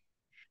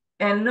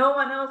 And no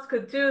one else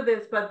could do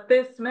this but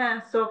this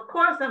man. So of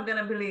course I'm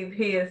gonna believe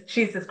he is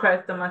Jesus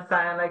Christ the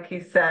Messiah, like he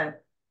said.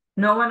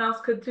 No one else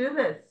could do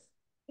this.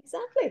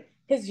 Exactly.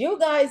 Because you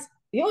guys,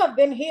 you have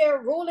been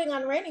here ruling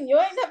and reigning. You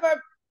ain't never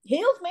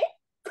healed me.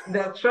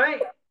 That's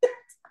right.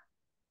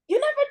 You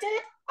never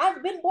did.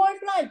 I've been born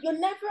blind. You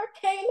never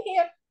came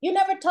here. You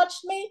never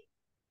touched me.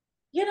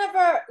 You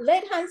never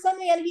laid hands on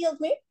me and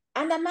healed me.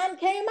 And the man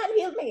came and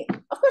healed me.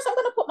 Of course, I'm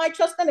going to put my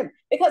trust in him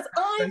because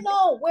I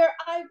know where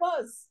I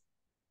was.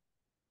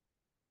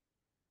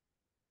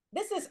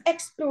 This is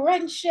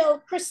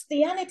experiential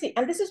Christianity,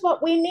 and this is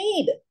what we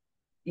need.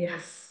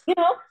 Yes. You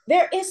know,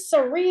 there is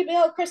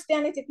cerebral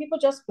Christianity. People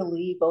just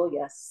believe, oh,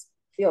 yes,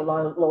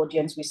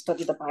 theologians, we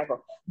study the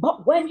Bible.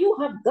 But when you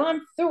have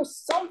gone through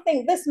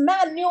something, this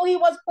man knew he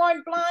was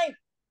born blind.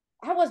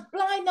 I was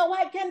blind, now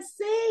I can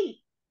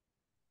see.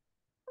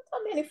 Don't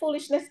tell me any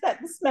foolishness that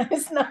this man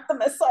is not the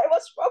Messiah.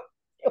 What's wrong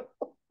with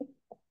you?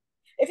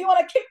 If you want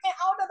to kick me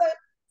out of the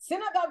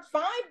synagogue,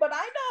 fine, but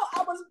I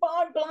know I was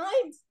born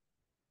blind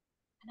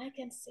and I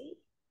can see.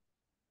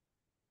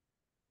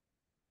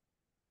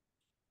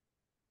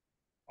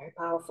 Very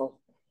powerful.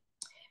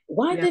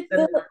 Why Yes. did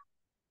the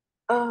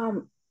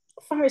um,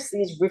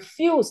 Pharisees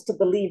refuse to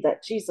believe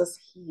that Jesus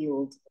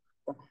healed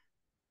them?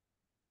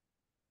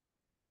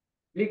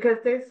 Because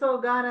they saw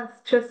God as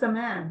just a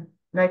man,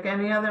 like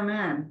any other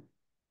man.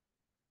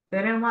 They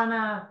didn't want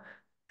to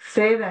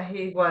say that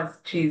he was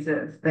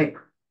Jesus. Like,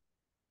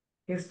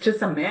 he's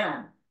just a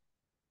man.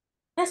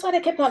 That's why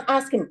they kept on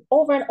asking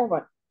over and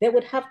over. They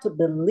would have to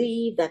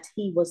believe that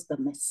he was the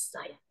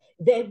Messiah.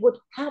 They would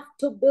have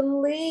to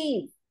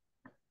believe.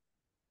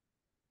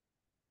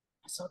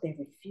 So they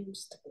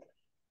refused to believe.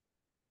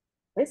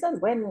 Listen,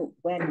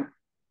 when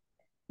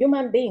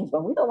human beings,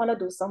 when we don't want to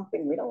do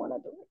something, we don't want to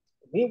do it.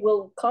 We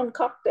will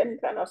concoct any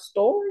kind of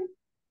story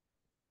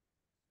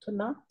to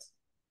not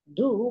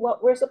do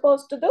what we're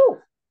supposed to do.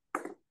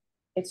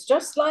 It's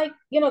just like,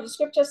 the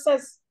scripture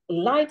says,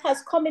 light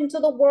has come into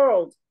the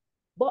world,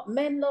 but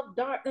men love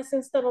darkness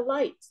instead of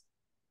light.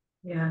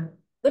 Yeah.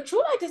 The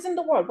true light is in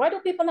the world. Why do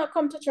people not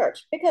come to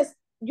church? Because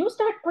you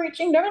start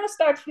preaching, they're going to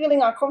start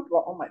feeling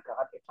uncomfortable. Oh my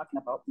God, you're talking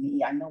about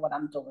me. I know what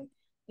I'm doing.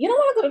 You don't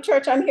want to go to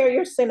church and hear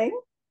you're sinning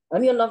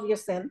and you love your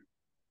sin.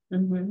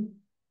 Mm-hmm.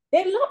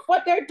 They love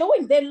what they're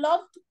doing. They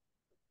love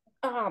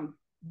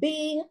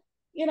being,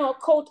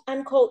 quote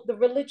unquote, the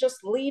religious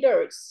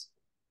leaders,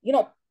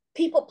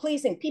 people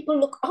pleasing. People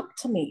look up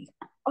to me.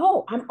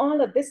 Oh, I'm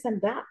all of this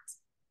and that.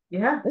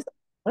 Yeah.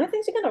 One of the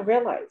things you're going to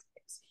realize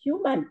is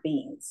human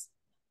beings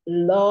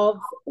love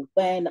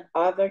when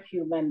other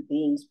human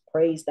beings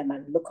praise them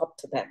and look up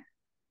to them.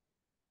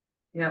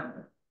 Yeah.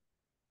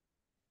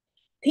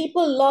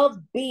 People love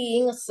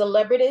being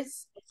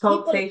celebrities.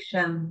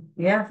 Exaltation.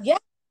 Yes. Yeah,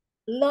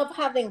 love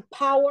having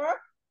power.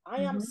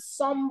 I am Mm-hmm.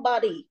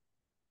 somebody.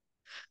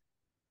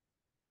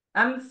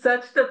 I'm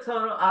such the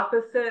total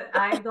opposite.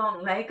 I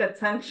don't like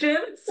attention.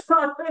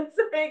 So it's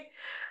like,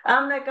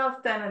 I'm like, I'll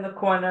stand in the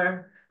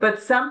corner.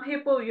 But some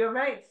people, you're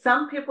right.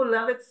 Some people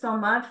love it so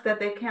much that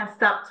they can't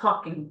stop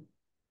talking.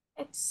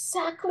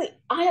 Exactly.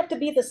 I have to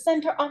be the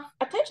center of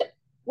attention.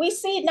 We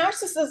see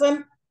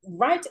narcissism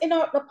right in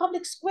the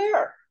public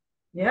square.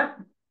 Yep.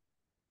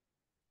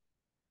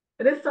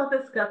 It is so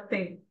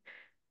disgusting.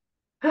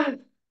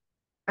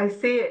 I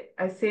see it.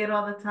 I see it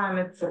all the time.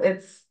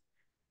 It's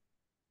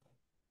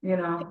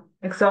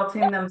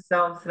exalting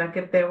themselves like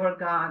if they were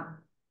God.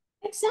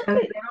 And Exactly.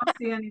 they don't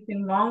see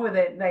anything wrong with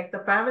it. Like the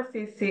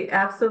Pharisees see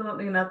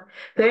absolutely nothing.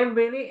 They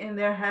really in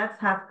their heads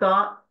have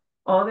thought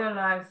all their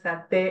lives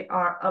that they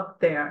are up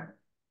there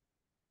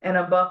and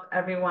above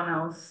everyone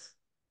else.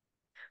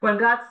 When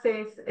God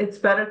says it's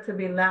better to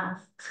be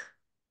last.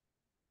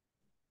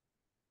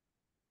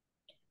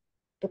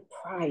 The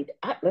pride.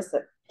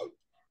 Listen,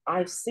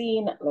 I've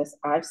seen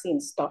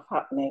stuff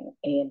happening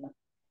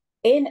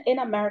in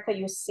America.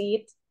 You see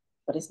it,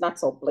 but it's not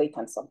so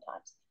blatant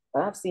sometimes.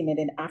 But I've seen it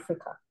in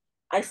Africa.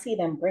 I see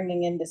them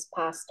bringing in this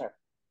pastor.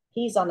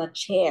 He's on a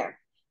chair,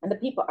 and the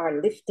people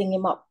are lifting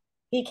him up.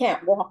 He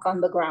can't walk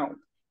on the ground.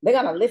 They're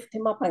gonna lift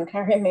him up and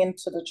carry him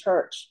into the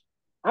church.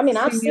 I mean,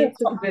 I've I've seen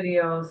seen YouTube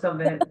videos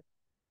of it.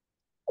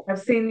 I've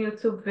seen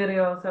YouTube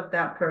videos of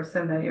that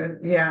person that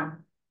yeah.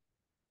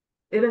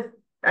 It is,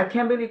 I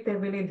can't believe they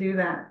really do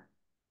that.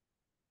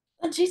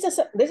 And Jesus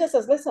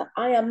says, listen,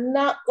 I am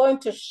not going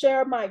to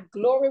share my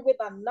glory with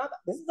another.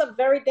 This is a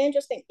very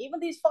dangerous thing. Even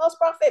these false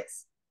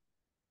prophets,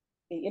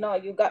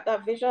 you got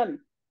that vision.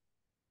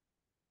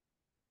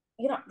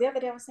 The other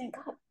day I was saying,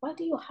 God, why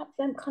do you have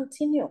them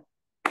continue?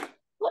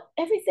 Well,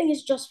 everything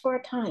is just for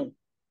a time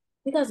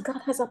because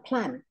God has a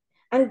plan.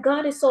 And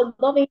God is so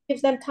loving, he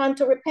gives them time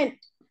to repent.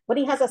 But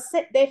he has a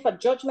set day for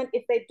judgment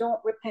if they don't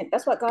repent.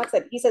 That's what God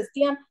said. He says,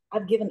 Dion,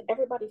 I've given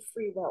everybody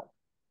free will.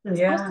 I was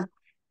Yeah.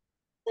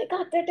 like,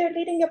 God, they're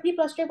leading your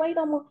people astray. Why you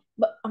don't move?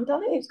 But I'm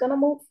telling you, it's going to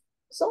move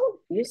soon.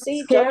 You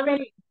see judgment.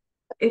 Scary.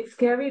 It's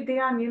scary,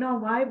 Dion. You know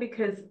why?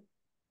 Because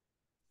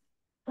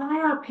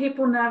why are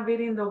people not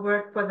reading the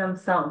word for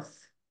themselves?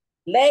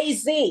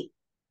 Lazy.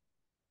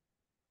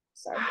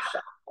 Sorry,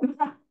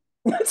 Michelle.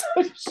 That's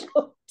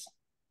what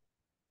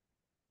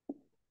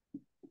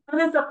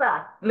What is a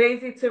fact?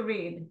 Lazy to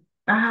read.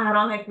 I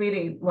don't like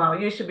reading. Well,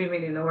 you should be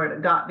reading the word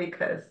of God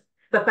because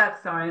the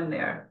facts are in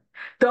there.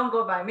 Don't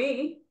go by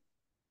me.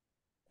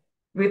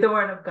 Read the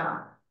word of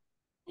God.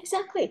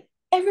 Exactly.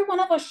 Every one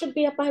of us should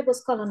be a Bible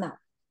scholar now.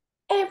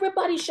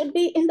 Everybody should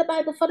be in the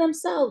Bible for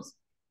themselves.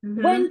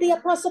 When Mm-hmm. the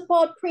Apostle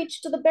Paul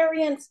preached to the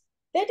Bereans,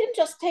 they didn't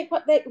just take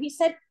what he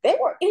said, they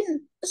were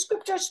in the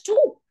scriptures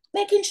too,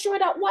 making sure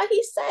that what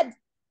he said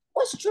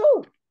was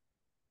true.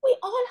 We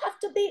all have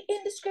to be in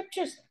the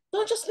scriptures.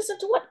 Don't just listen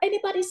to what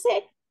anybody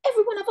say.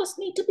 Every one of us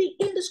need to be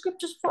in the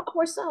scriptures for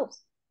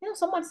ourselves.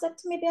 Someone said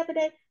to me the other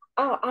day,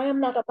 oh, I am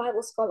not a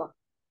Bible scholar.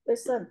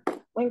 Listen,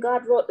 when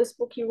God wrote this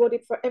book, he wrote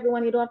it for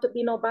everyone. You don't have to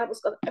be no Bible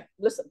scholar.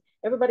 Listen,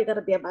 everybody got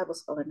to be a Bible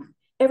scholar now.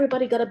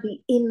 Everybody got to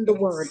be in the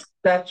word.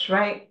 That's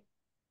right.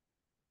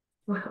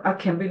 I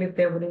can't believe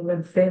they would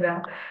even say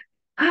that.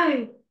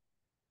 Hi.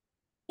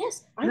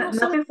 Yes, I know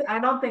some Nothing. I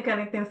don't think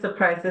anything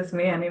surprises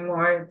me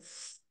anymore.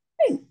 It's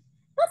nothing.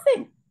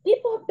 Nothing.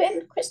 People have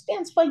been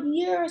Christians for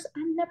years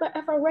and never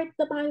ever read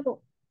the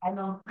Bible. I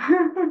know.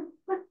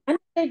 And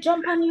they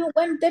jump on you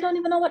when they don't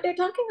even know what they're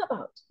talking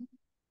about.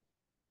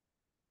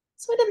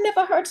 So they've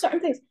never heard certain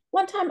things.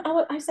 One time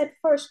I said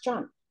First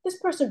John. This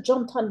person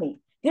jumped on me.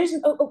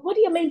 What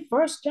do you mean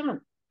First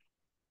John?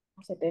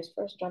 I said, there's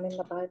First John in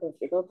the Bible.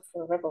 If you go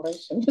before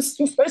Revelation, you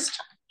see First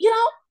John. You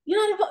know,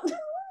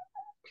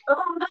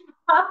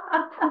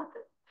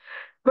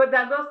 But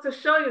that goes to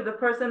show you the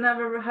person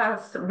never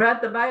has read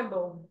the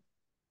Bible.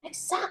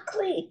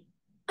 exactly.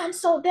 And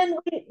so then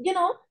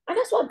and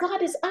that's why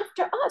God is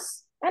after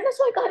us. And that's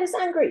why God is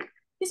angry.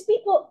 His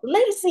people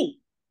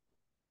lazy.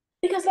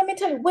 Because let me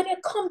tell you, when you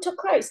come to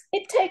Christ,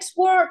 it takes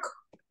work.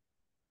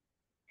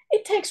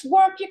 It takes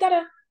work. You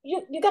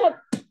gotta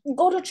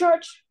go to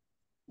church.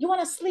 You want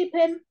to sleep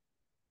in.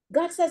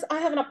 God says, I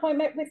have an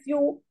appointment with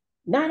you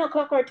 9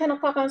 o'clock or 10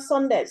 o'clock on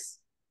Sundays,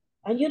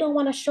 and you don't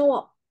want to show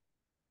up.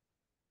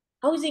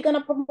 How is he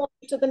gonna promote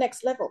you to the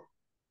next level?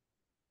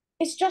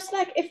 It's just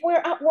like if we're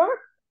at work.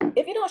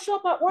 If you don't show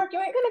up at work, you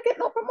ain't gonna get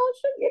no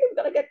promotion. You're even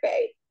gonna get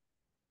paid.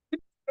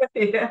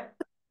 Yeah.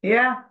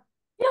 Yeah.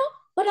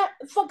 But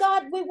for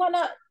God, we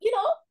wanna,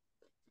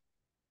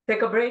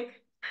 Take a break.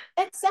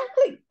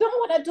 exactly. Don't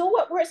want to do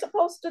what we're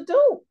supposed to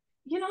do.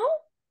 You know,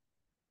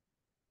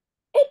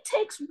 it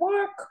takes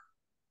work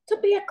to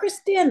be a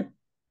Christian.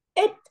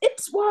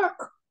 It's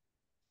work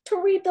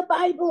to read the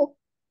Bible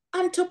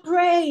and to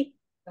pray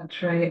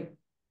That's right.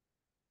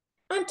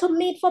 and to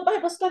meet for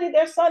Bible study.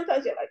 There's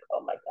sometimes you're like,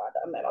 oh my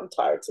God, I'm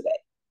tired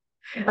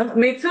today.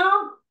 Me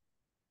too.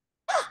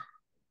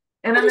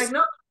 And But I'm like, it's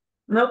nope,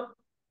 nope.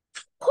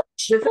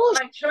 push, This is push.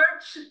 my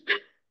church.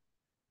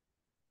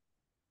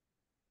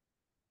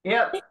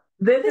 Yep.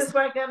 This This is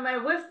where I get my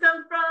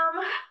wisdom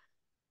from. it,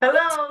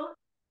 Hello.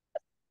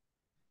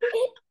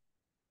 it.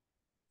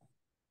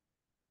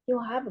 You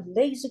have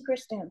lazy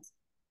Christians,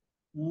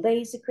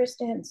 lazy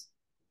Christians.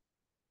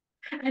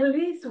 At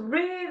least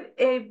read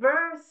a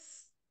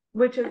verse,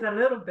 which is a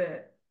little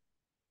bit.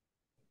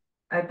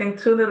 I think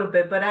too little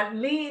bit, but at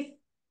least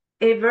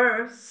a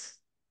verse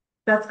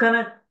that's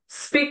gonna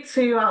speak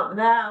to you out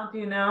loud,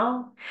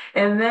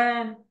 and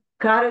then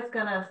God is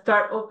gonna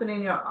start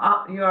opening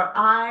your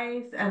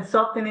eyes and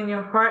softening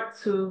your heart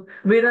to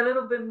read a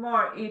little bit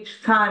more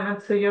each time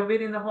until you're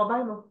reading the whole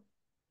Bible.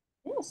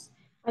 Yes,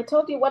 I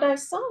told you what I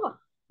saw.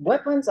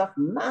 Weapons of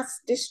mass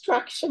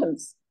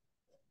distractions.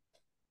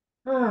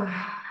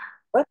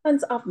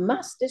 Weapons of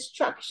mass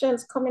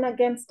distractions coming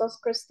against us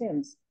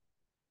Christians.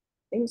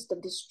 Things to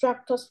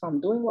distract us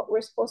from doing what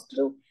we're supposed to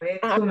do. Way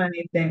too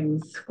many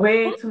things.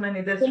 Way too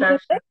many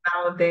distractions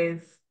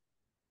nowadays.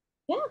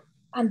 Yeah,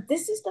 and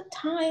this is the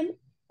time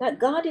that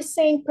God is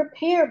saying,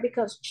 prepare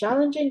because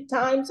challenging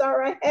times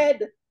are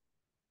ahead.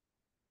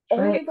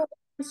 Only Right. the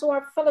ones who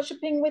are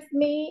fellowshipping with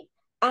me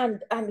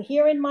and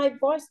hearing my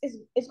voice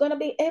is going to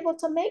be able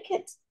to make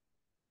it.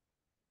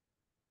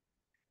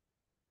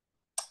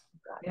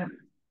 God, Yeah.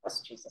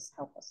 us, Jesus,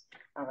 help us.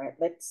 All right,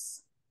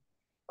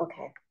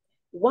 okay.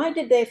 Why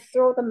did they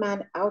throw the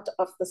man out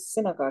of the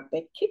synagogue?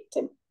 They kicked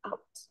him out.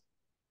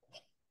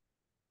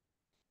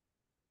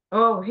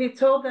 Oh, he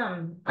told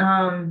them,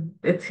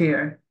 it's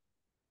here.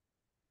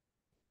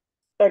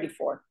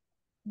 34.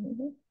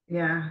 Mm-hmm.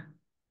 Yeah.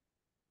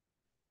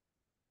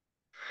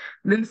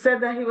 They said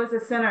that he was a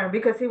sinner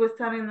because he was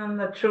telling them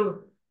the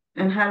truth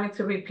and having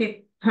to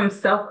repeat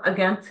himself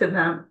again to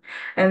them.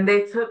 And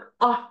they took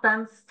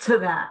offense to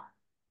that.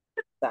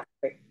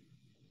 Exactly.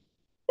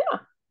 Yeah.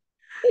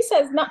 He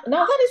says, now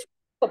that is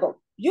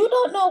reasonable. You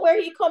don't know where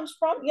he comes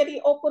from, yet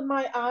he opened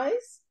my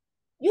eyes.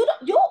 You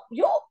don't,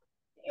 you're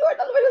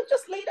the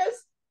religious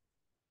leaders.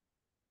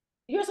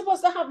 You're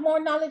supposed to have more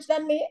knowledge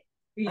than me,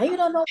 and you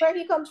don't know where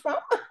he comes from.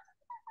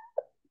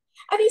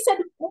 And he said,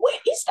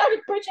 he started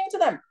preaching to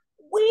them.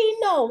 We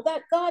know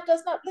that God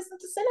does not listen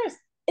to sinners.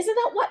 Isn't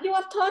that what you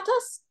have taught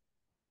us?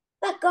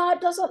 That God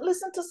doesn't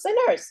listen to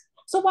sinners.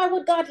 So why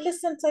would God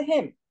listen to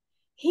him?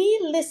 He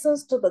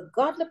listens to the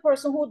godly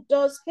person who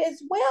does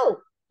his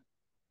will.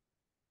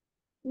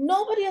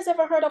 Nobody has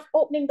ever heard of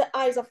opening the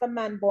eyes of a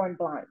man born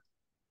blind.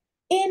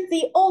 In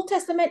the Old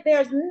Testament,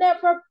 there's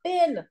never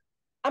been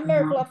a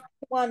miracle of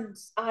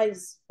one's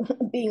eyes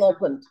being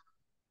opened.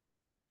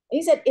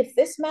 He said, if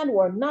this man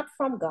were not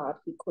from God,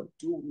 he could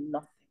do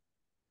nothing.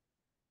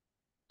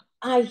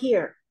 I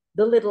hear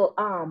the little,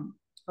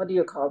 what do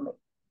you call me?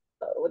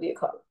 What do you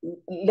call it?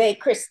 Lay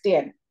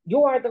Christian.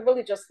 You are the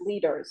religious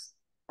leaders,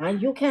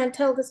 and you can't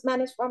tell this man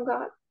is from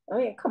God. I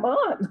mean, come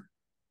on.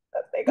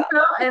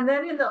 And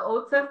then in the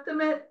Old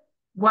Testament,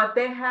 what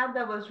they had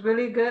that was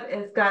really good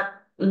is God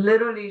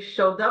literally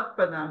showed up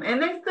for them.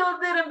 And they still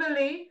didn't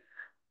believe.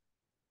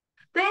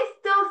 They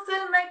still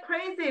sinned like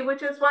crazy,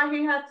 which is why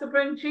he had to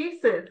bring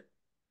Jesus.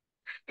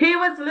 He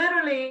was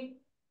literally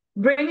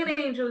bringing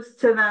angels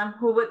to them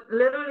who would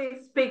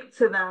literally speak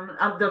to them,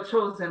 of the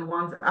chosen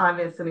ones,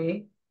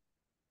 obviously.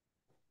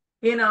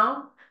 He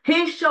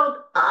showed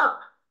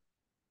up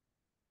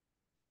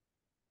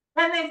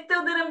and they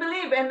still didn't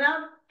believe. And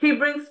now he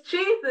brings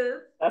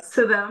Jesus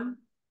to them.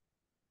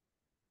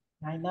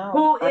 I know.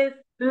 Who is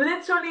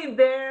literally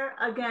there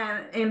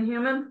again in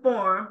human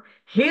form,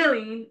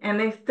 healing, and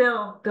they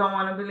still don't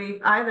want to believe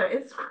either.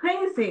 It's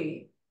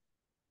crazy.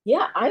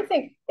 Yeah, I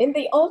think in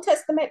the Old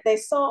Testament they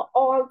saw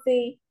all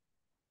the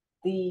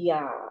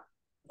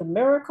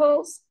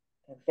miracles.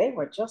 They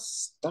were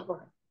just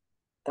stubborn.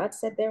 God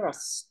said they're a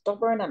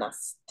stubborn and a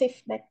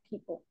stiff-necked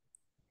people,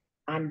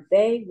 and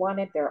they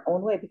wanted their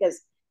own way.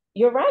 Because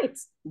you're right,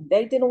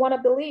 they didn't want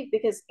to believe,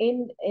 because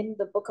in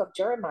the book of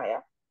Jeremiah,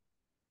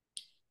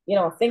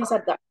 things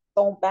had got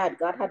so bad.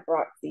 God had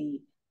brought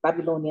the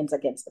Babylonians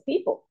against the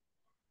people,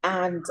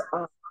 and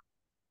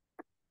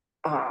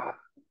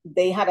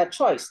they had a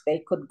choice.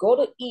 They could go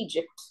to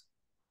Egypt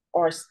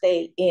or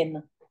stay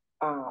in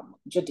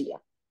Judea.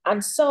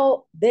 And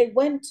so they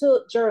went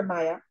to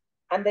Jeremiah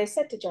and they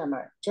said to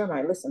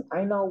Jeremiah, listen,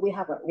 I know we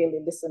haven't really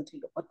listened to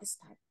you, but this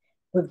time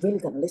we're really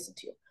going to listen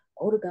to you.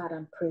 Go to God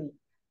and pray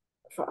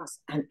for us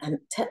and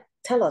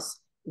tell us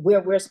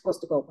where we're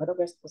supposed to go, whether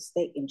we're supposed to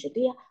stay in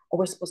Judea or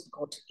we're supposed to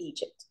go to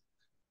Egypt.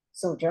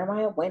 So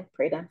Jeremiah went,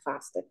 prayed, and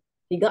fasted.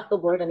 He got the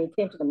word and he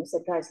came to them. He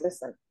said, guys,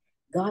 listen,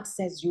 God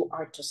says you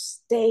are to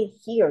stay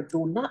here.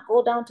 Do not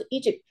go down to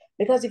Egypt,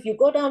 because if you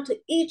go down to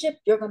Egypt,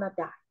 you're going to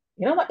die.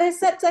 You know what they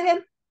said to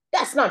him?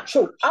 That's not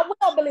true. I will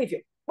not believe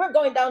you. We're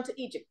going down to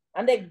Egypt.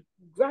 And they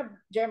grabbed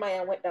Jeremiah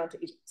and went down to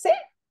Egypt. See?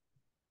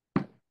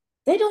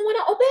 They don't want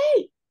to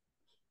obey.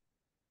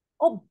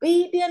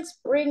 Obedience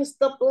brings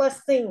the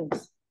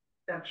blessings.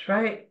 That's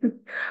right.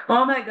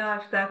 Oh my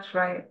gosh, that's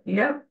right.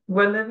 Yep,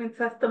 we're living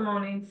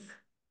testimonies.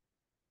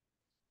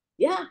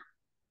 Yeah.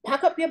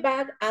 Pack up your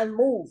bag and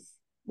move.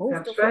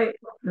 That's right.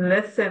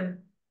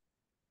 Listen.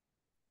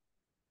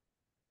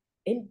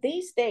 In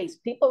these days,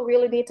 people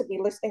really need to be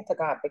listening to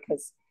God,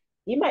 because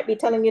he might be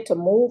telling you to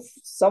move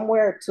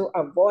somewhere to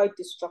avoid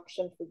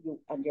destruction for you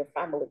and your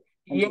family.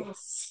 And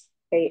yes.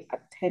 Pay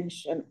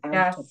attention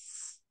and to be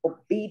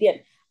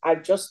obedient. I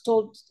just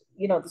told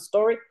the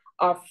story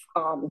of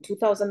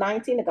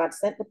 2019. God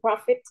sent the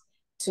prophet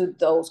to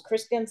those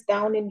Christians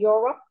down in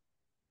Europe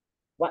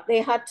what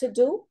they had to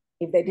do.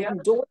 If they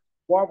didn't do it,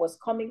 war was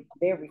coming,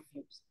 they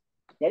refused.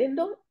 They didn't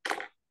do it.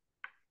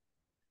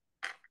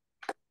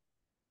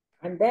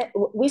 And then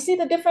we see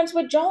the difference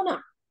with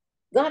Jonah.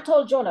 God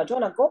told Jonah,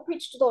 Jonah, go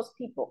preach to those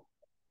people.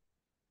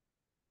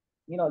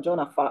 You know,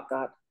 Jonah fought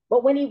God.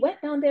 But when he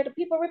went down there, the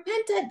people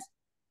repented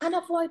and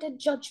avoided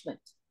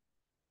judgment.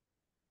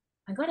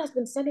 And God has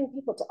been sending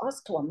people to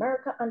us, to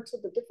America, and to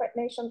the different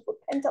nations.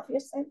 Repent of your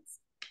sins.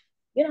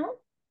 You know,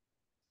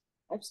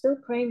 I'm still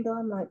praying though.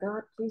 I'm like,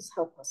 God, please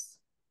help us.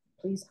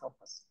 Please help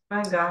us.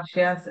 My gosh,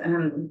 yes.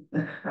 And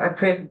I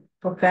pray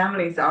for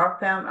families,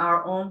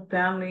 our own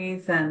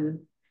families, and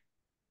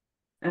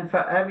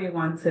for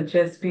everyone to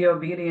just be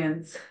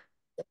obedient.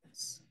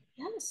 Yes,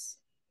 yes.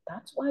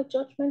 That's why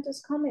judgment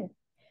is coming.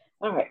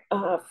 All right,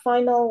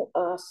 final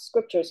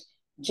scriptures.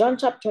 John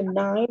chapter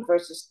 9,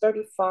 verses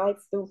 35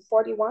 through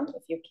 41,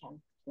 if you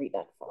can read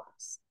that for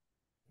us.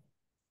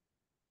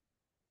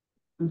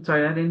 I'm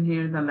sorry, I didn't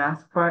hear the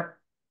last part.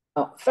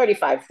 Oh,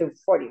 35 through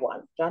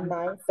 41. John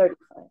 9, 35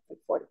 through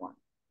 41.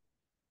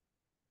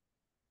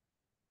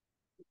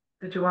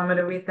 Did you want me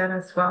to read that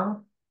as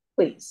well?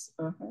 Please.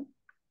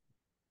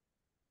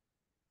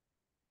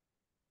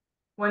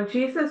 When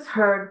Jesus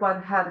heard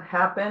what had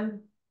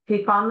happened,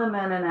 he found the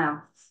man and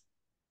asked,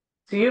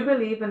 "Do you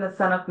believe in the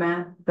Son of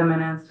Man?" The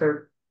man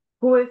answered,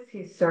 "Who is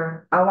he,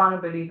 sir? I want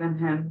to believe in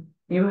him."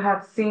 "You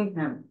have seen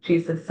him,"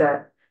 Jesus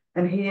said,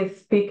 "and he is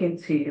speaking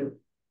to you."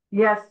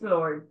 "Yes,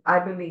 Lord, I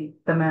believe,"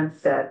 the man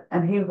said,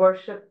 and he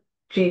worshiped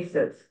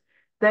Jesus.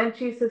 Then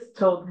Jesus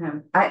told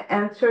him, "I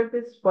entered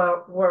this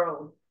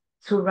world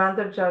to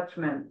render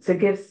judgment, to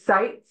give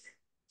sight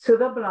to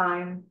the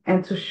blind,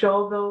 and to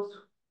show those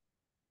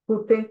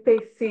who think they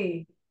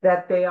see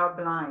that they are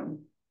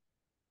blind."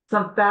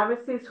 Some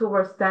Pharisees who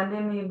were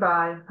standing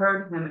nearby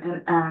heard him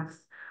and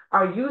asked,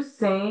 "Are you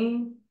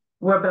saying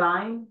we're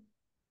blind?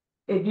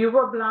 If you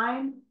were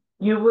blind,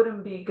 you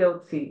wouldn't be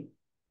guilty."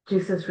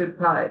 Jesus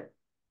replied,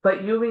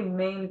 "But you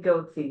remain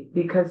guilty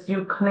because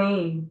you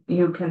claim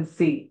you can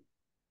see."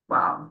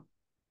 Wow.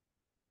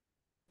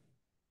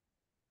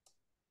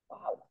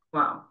 Wow.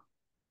 Wow.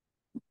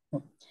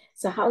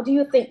 So how do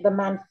you think the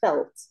man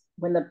felt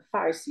when the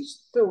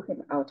Pharisees threw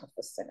him out of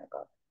the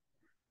synagogue?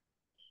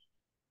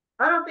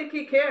 I don't think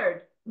he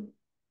cared.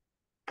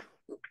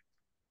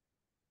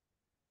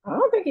 I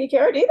don't think he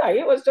cared either.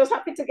 He was just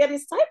happy to get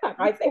his sight back.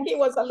 I think he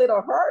was a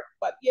little hurt,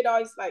 but you know,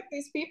 it's like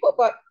these people,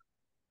 but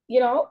you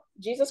know,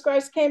 Jesus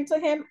Christ came to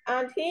him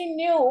and he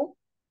knew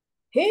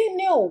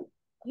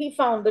he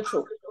found the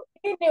truth.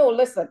 He knew,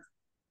 listen,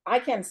 I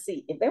can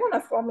see. If they want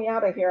to throw me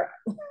out of here,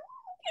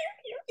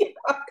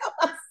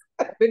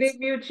 I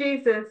believe you,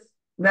 Jesus.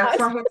 That's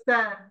what he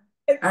said.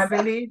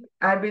 Exactly.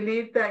 I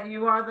believe that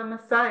you are the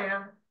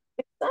Messiah.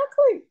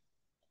 Exactly.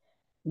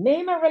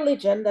 Name a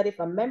religion that if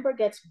a member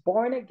gets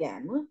born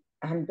again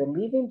and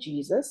believe in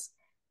Jesus,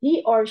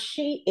 he or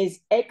she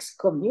is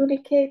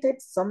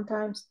excommunicated,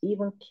 sometimes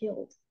even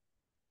killed.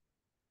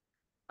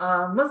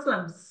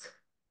 Muslims.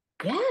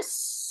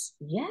 Yes,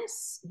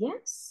 yes,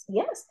 yes,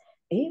 yes.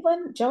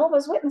 Even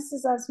Jehovah's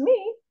Witnesses as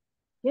me,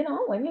 you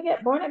know, when you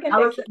get born again.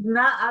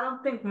 I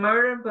don't think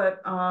murder,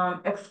 but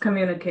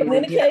excommunicated.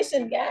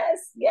 Communication,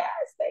 yes,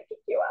 they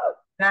kick you out.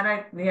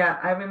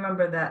 I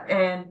remember that.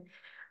 And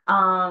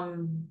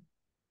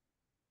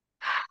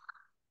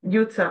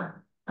Utah.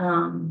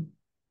 The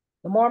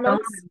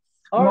Mormons.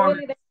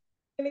 Mormons.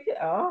 Really?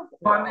 Oh,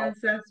 Mormons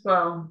wow. As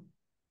well.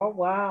 Oh,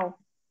 wow.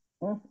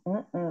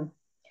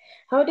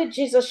 How did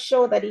Jesus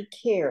show that he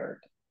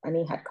cared and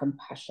he had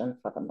compassion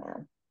for the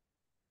man?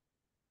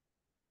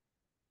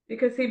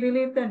 Because he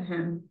believed in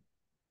him.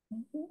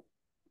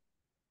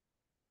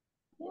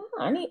 Yeah,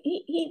 and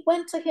he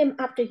went to him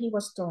after he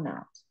was thrown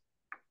out.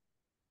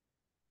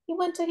 He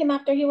went to him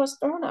after he was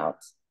thrown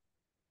out.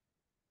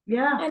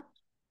 Yeah.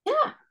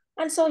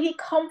 And so he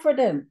comforted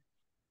him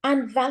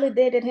and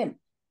validated him.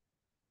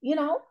 You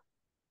know,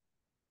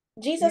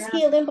 Jesus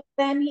healed him, but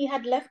then he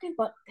had left him,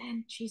 but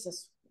then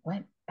Jesus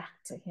went back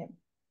to him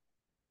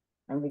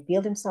and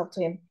revealed himself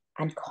to him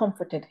and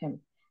comforted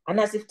him. And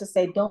as if to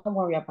say, don't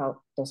worry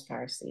about those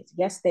Pharisees.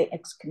 Yes, they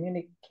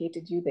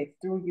excommunicated you. They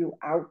threw you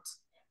out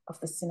of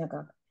the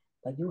synagogue,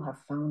 but you have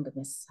found the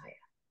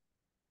Messiah.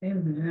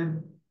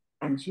 Amen.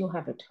 And you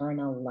have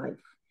eternal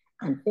life.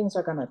 And things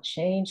are going to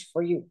change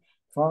for you.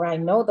 For I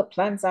know the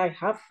plans I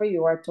have for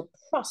you are to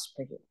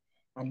prosper you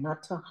and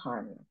not to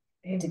harm you.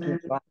 Amen. To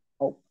give you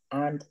hope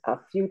and a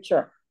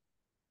future.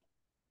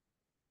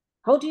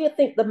 How do you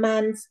think the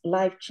man's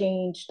life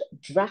changed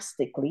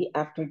drastically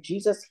after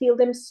Jesus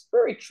healed him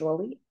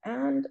spiritually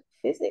and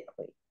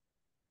physically?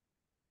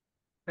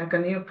 Like a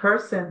new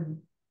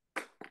person.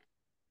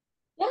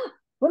 Yeah.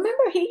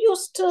 Remember, he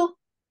used to,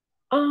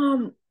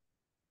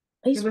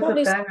 he was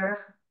a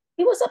beggar.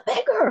 He was a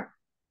beggar.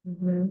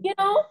 Mm-hmm. You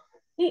know,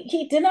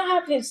 he didn't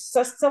have his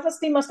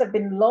self-esteem must have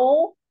been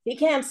low. He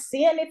can't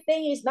see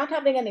anything. He's not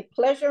having any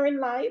pleasure in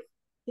life.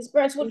 His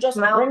parents would just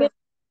bring it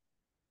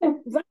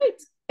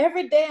right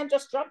every day and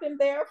just drop him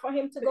there for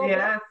him to go.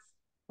 Yes.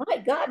 My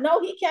God, no,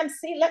 he can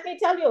see. Let me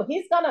tell you,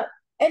 he's gonna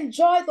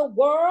enjoy the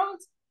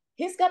world.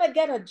 He's going to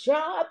get a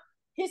job.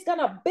 He's going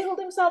to build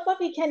himself up.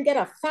 He can get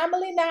a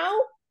family now.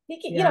 He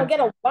can,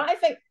 get a wife.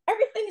 And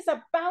everything is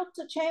about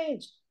to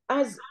change.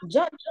 As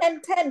John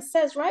 10:10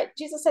 says, right?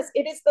 Jesus says,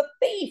 it is the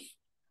thief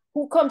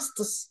who comes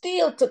to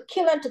steal, to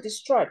kill, and to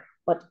destroy.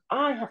 But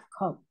I have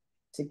come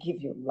to give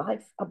you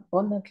life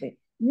abundantly.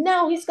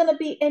 Now he's going to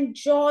be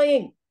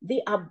enjoying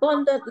the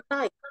abundant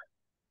life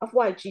of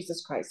why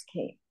Jesus Christ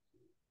came.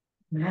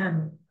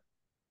 Amen.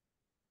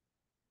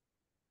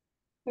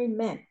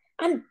 Amen.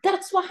 And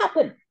that's what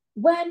happened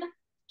when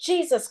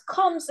Jesus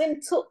comes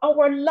into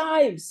our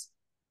lives.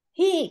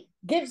 He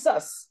gives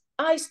us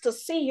eyes to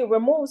see. He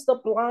removes the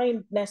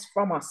blindness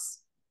from us.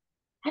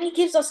 And he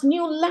gives us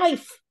new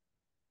life.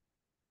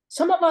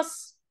 Some of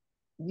us,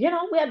 we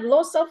had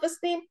low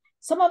self-esteem.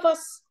 Some of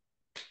us,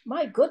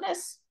 my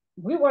goodness,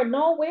 we were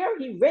nowhere.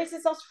 He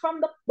raises us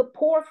from the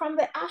poor, from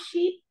the ash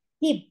heap.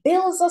 He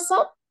builds us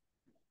up.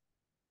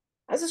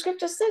 As the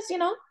scripture says,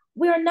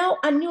 we are now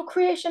a new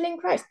creation in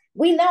Christ.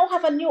 We now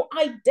have a new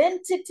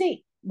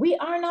identity. We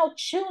are now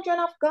children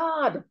of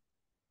God.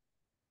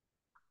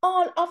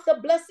 All of the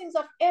blessings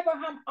of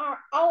Abraham are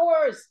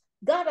ours.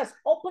 God has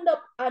opened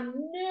up a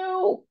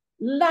new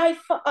life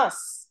for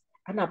us,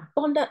 an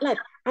abundant life.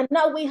 And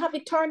now we have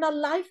eternal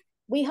life.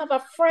 We have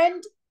a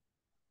friend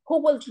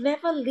who will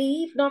never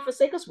leave nor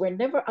forsake us. We're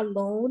never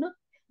alone.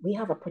 We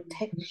have a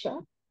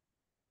protection.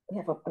 We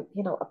have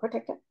a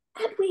protector.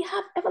 And we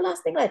have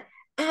everlasting life.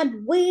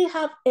 And we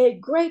have a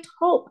great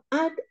hope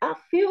and a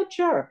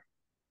future.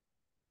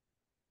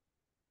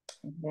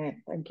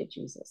 Amen. Thank you,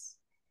 Jesus.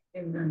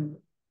 Amen.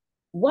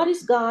 What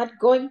is God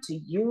going to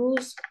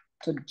use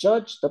to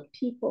judge the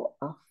people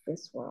of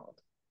this world?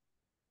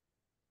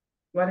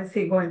 What is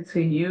he going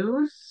to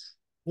use?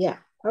 Yeah.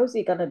 How is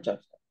he going to judge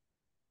them?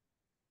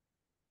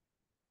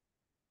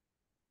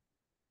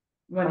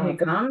 When he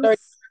comes?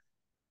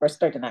 Verse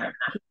 39.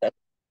 He said,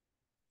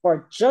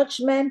 for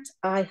judgment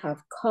I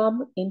have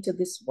come into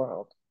this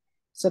world,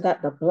 so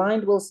that the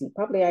blind will see.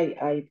 Probably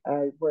I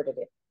worded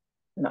it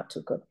not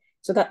too good.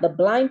 So that the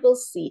blind will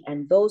see,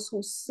 and those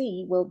who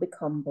see will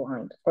become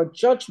blind. For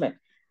judgment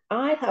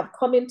I have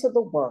come into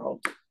the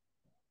world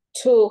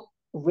to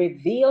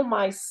reveal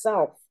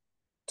myself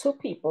to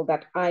people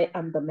that I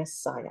am the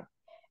Messiah.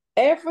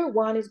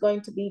 Everyone is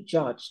going to be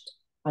judged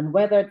on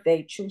whether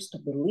they choose to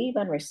believe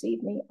and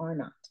receive me or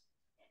not.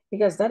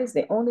 Because that is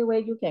the only way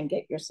you can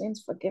get your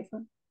sins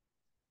forgiven.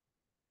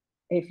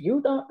 If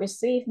you don't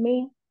receive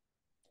me,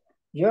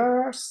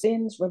 your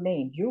sins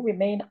remain. You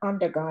remain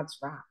under God's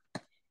wrath.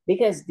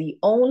 Because the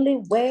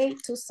only way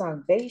to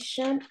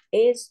salvation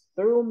is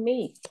through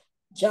me.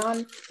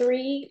 John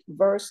 3,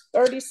 verse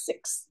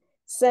 36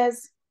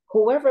 says,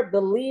 whoever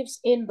believes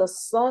in the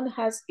Son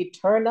has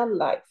eternal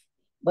life,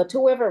 but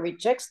whoever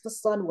rejects the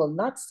Son will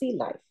not see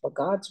life, for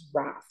God's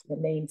wrath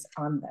remains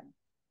on them.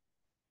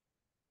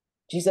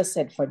 Jesus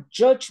said, for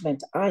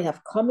judgment I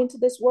have come into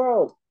this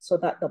world, so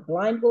that the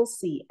blind will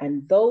see,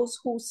 and those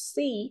who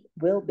see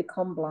will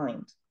become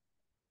blind.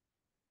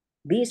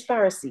 These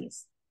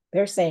Pharisees,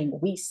 they're saying,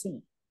 we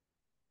see.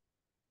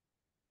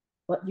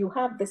 But you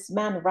have this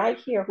man right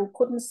here who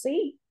couldn't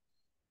see.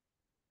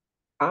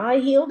 I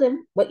healed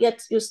him, but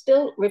yet you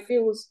still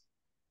refuse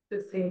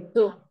to see.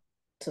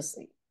 To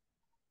see.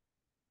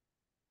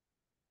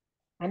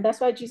 And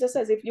that's why Jesus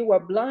says, if you were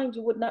blind,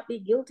 you would not be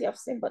guilty of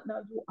sin, but now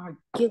you are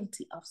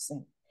guilty of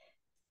sin.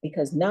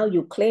 Because now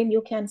you claim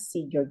you can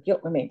see, your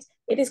guilt remains.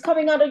 It is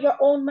coming out of your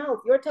own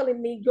mouth. You're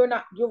telling me you're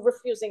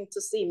refusing to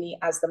see me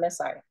as the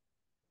Messiah.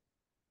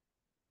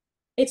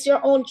 It's your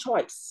own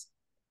choice.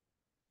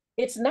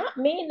 It's not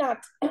me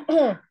not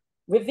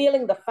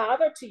revealing the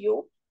Father to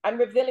you and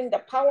revealing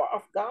the power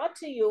of God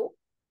to you.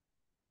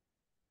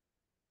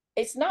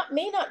 It's not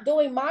me not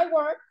doing my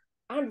work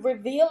and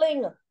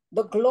revealing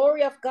the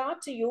glory of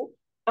God to you,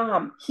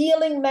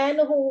 healing men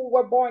who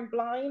were born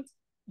blind.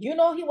 You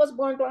know he was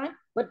born blind,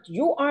 but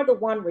you are the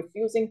one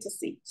refusing to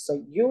see.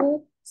 So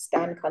you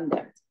stand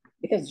condemned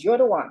because you're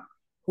the one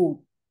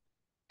who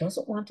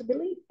doesn't want to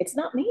believe. It's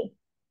not me.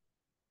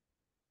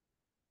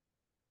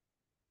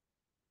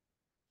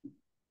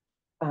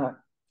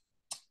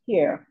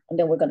 Here, and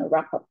then we're going to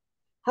wrap up.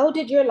 How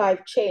did your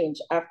life change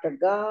after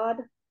God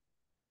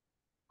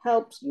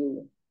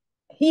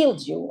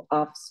healed you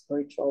of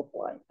spiritual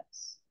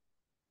blindness?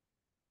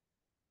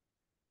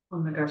 Oh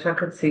my gosh, I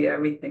could see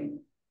everything.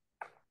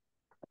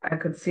 I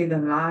could see the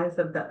lies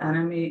of the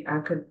enemy.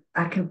 I could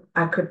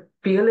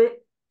feel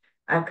it.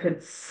 I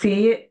could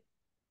see it.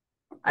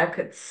 I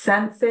could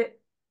sense it.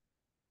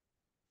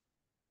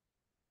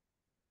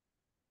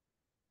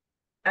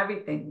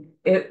 Everything.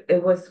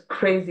 It was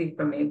crazy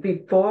for me.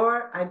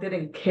 Before, I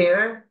didn't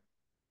care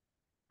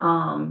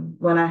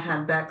when I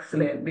had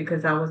backslid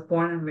because I was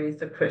born and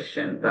raised a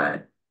Christian.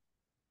 But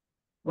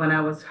when I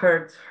was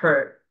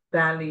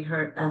badly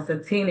hurt as a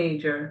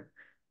teenager,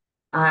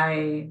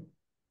 I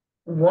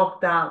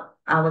walked out.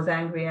 I was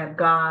angry at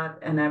God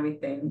and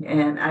everything.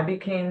 And I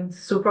became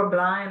super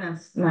blind and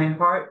my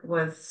heart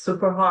was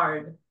super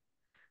hard.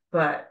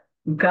 But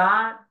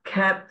God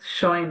kept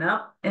showing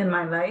up in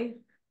my life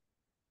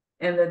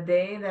And the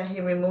day that he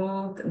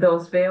removed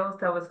those veils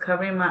that was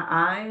covering my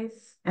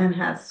eyes and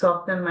has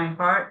softened my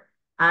heart,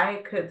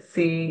 I could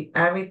see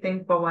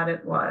everything for what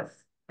it was.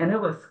 And it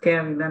was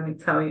scary, let me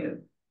tell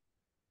you.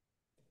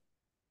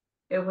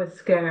 It was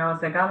scary. I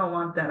was like, I don't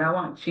want that. I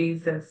want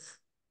Jesus.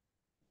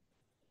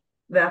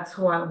 That's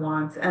who I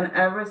want. And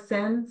ever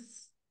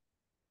since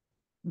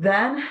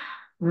then,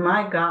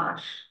 my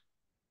gosh,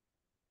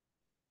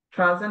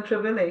 trials and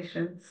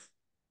tribulations.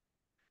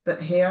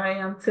 But here I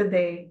am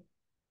today,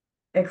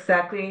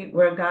 exactly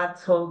where God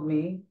told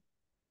me,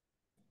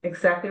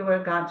 exactly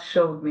where God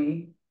showed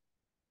me.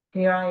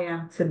 Here I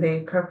am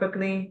today,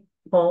 perfectly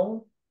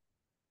whole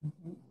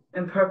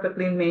and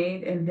perfectly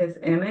made in his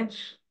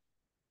image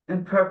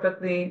and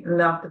perfectly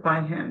loved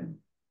by him.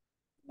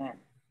 Amen.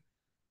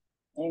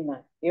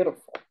 Amen.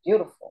 Beautiful.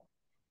 Beautiful.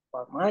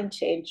 Well, mine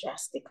changed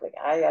drastically.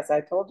 As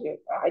I told you,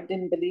 I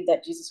didn't believe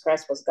that Jesus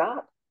Christ was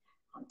God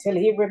until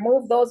he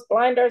removed those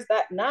blinders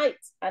that night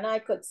and I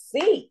could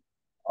see.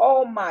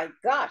 Oh my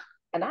gosh.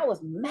 And I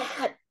was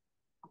mad.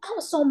 I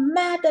was so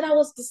mad that I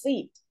was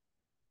deceived.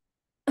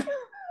 I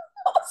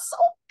was so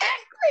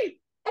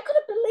angry. I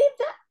couldn't believe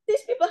that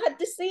these people had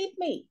deceived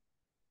me.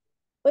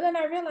 But then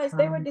I realized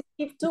they were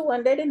deceived too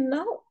and they didn't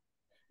know.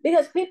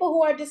 Because people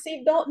who are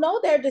deceived don't know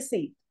they're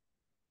deceived.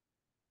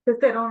 Because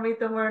they don't read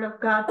the word of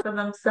God for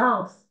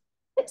themselves.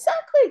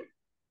 Exactly.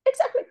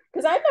 Exactly.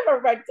 Because I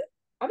never read,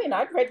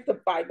 I've read the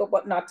Bible,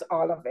 but not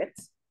all of it.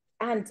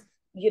 And,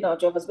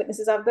 Jehovah's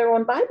Witnesses have their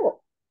own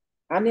Bible.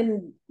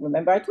 And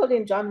remember I told you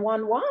in John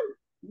 1:1,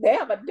 they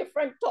have a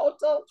different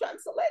total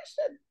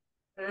translation.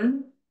 Mm-hmm.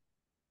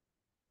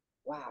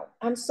 Wow.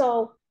 And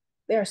so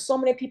there are so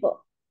many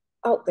people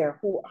out there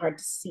who are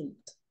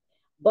deceived.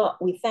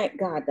 But we thank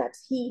God that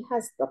he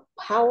has the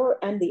power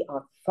and the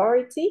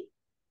authority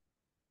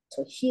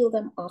to heal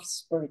them of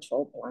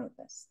spiritual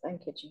blindness.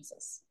 Thank you,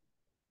 Jesus.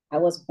 I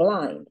was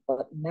blind,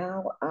 but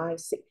now I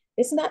see.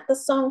 Isn't that the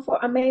song for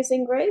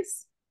Amazing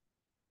Grace?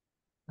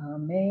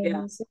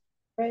 Amazing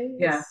Grace.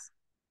 Yeah.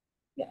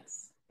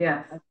 Yes.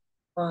 Yes. I was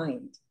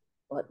blind,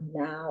 but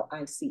now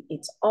I see.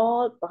 It's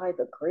all by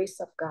the grace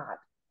of God.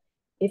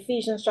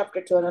 Ephesians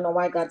chapter 2. I don't know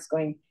why God's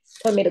telling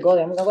me to go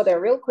there. I'm going to go there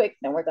real quick.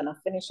 Then we're going to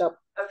finish up.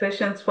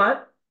 Ephesians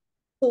what?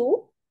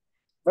 2,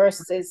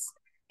 verses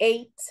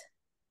 8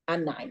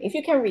 and 9. If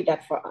you can read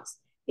that for us.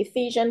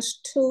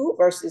 Ephesians 2,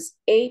 verses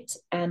 8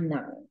 and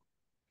 9.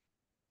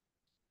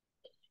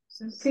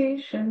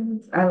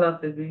 Ephesians. I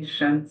love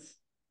Ephesians.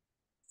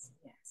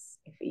 Yes,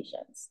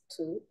 Ephesians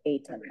 2,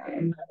 8 and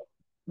 9.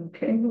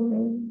 Okay.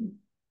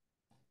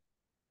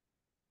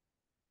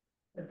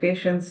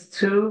 Ephesians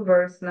 2,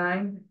 verse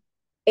 9.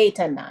 8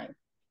 and 9.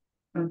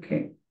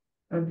 Okay,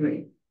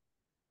 agree.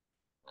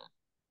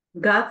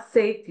 God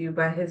saved you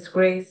by his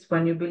grace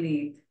when you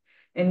believed,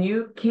 and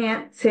you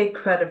can't take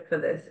credit for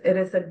this. It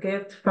is a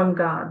gift from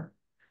God.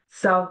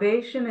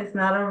 Salvation is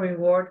not a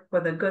reward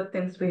for the good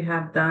things we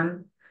have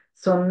done,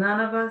 so none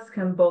of us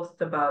can boast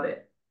about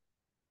it.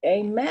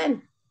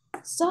 Amen.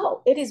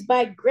 So it is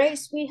by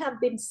grace we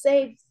have been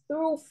saved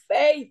through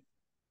faith.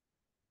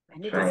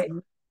 And it is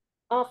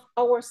of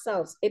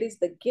ourselves. It is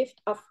the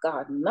gift of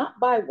God, not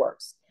by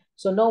works.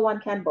 So no one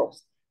can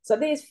boast. So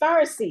these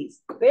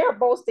Pharisees, they are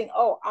boasting,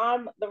 oh,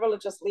 I'm the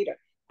religious leader.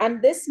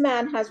 And this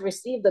man has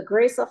received the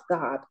grace of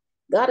God.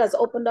 God has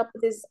opened up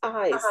his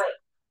eyes.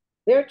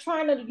 They're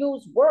trying to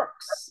use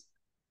works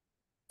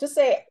to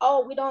say,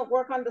 oh, we don't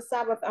work on the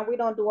Sabbath and we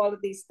don't do all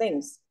of these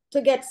things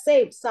to get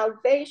saved.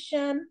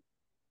 Salvation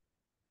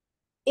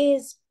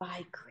is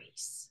by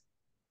grace.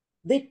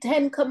 The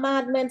 10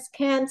 Commandments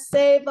can't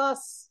save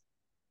us.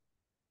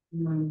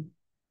 Mm.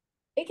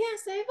 It can't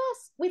save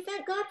us. We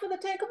thank God for the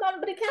 10 Commandments,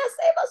 but it can't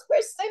save us.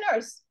 We're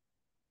sinners.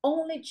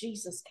 Only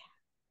Jesus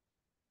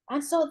can.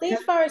 And so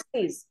these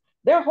Pharisees,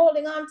 they're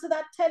holding on to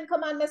that 10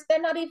 Commandments.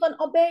 They're not even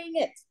obeying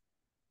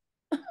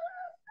it.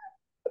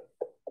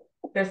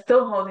 They're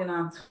still holding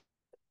on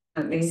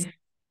to it.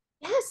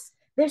 Yes,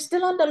 they're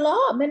still under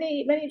law.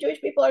 Many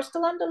Jewish people are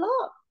still under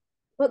law.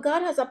 But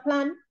God has a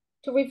plan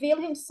to reveal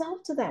himself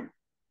to them.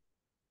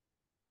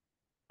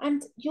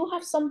 And you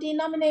have some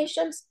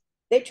denominations,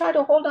 they try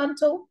to hold on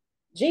to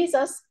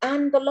Jesus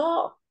and the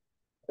law.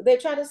 They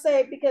try to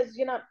say, because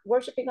you're not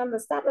worshiping on the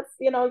Sabbath,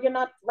 you're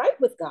not right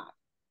with God.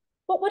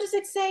 But what does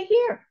it say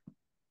here?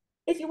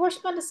 If you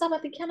worship on the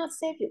Sabbath, it cannot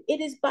save you.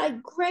 It is by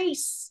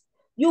grace.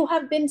 You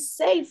have been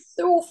saved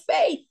through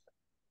faith.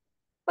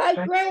 By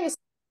grace.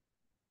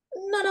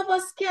 None of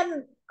us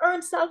can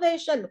earn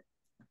salvation.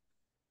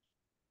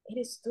 It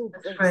is through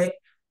grace. Right.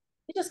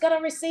 You just got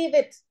to receive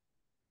it.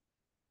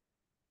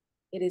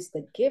 It is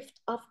the gift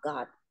of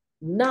God,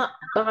 not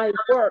by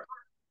work.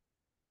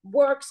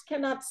 Works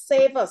cannot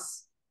save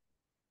us.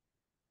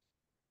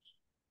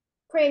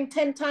 Praying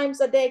 10 times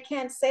a day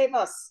can't save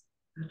us.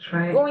 That's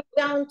right. Going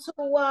down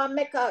to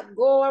Mecca,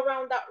 go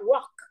around that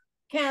rock,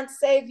 can't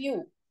save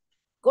you.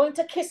 Going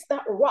to kiss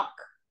that rock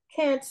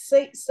can't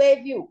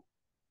save you.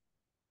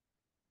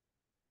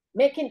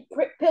 Making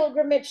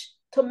pilgrimage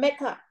to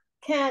Mecca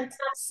can't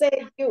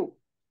save you.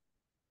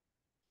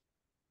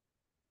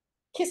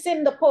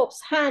 Kissing the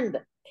Pope's hand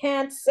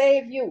can't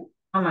save you.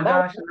 Oh my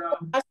gosh, no.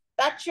 A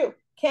statue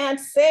can't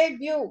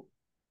save you.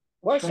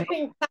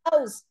 Worshipping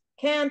cows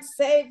can't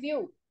save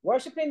you.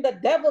 Worshipping the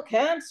devil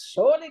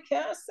surely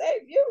can't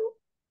save you.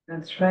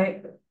 That's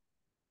right.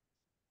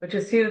 Which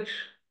is huge.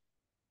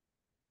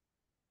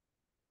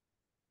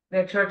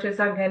 Their churches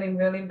are getting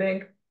really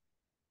big.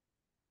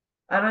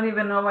 I don't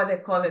even know why they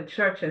call it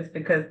churches,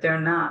 because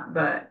they're not,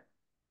 but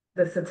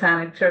the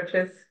satanic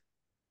churches.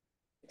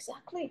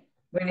 Exactly.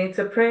 We need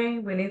to pray.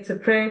 We need to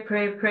pray,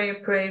 pray, pray,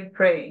 pray,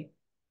 pray.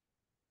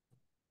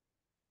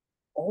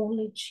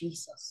 Only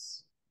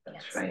Jesus.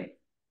 That's right.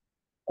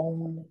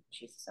 Only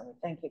Jesus. And we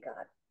thank you,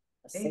 God,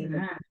 for saving.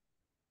 Amen.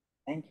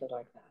 Thank you,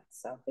 Lord God.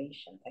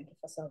 Salvation. Thank you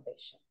for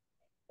salvation.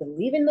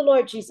 Believe in the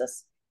Lord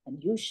Jesus,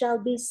 and you shall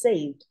be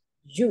saved,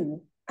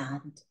 you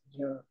and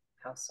your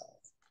household.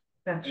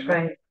 That's Amen.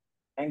 right.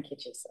 Thank you,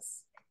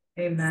 Jesus.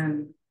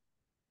 Amen.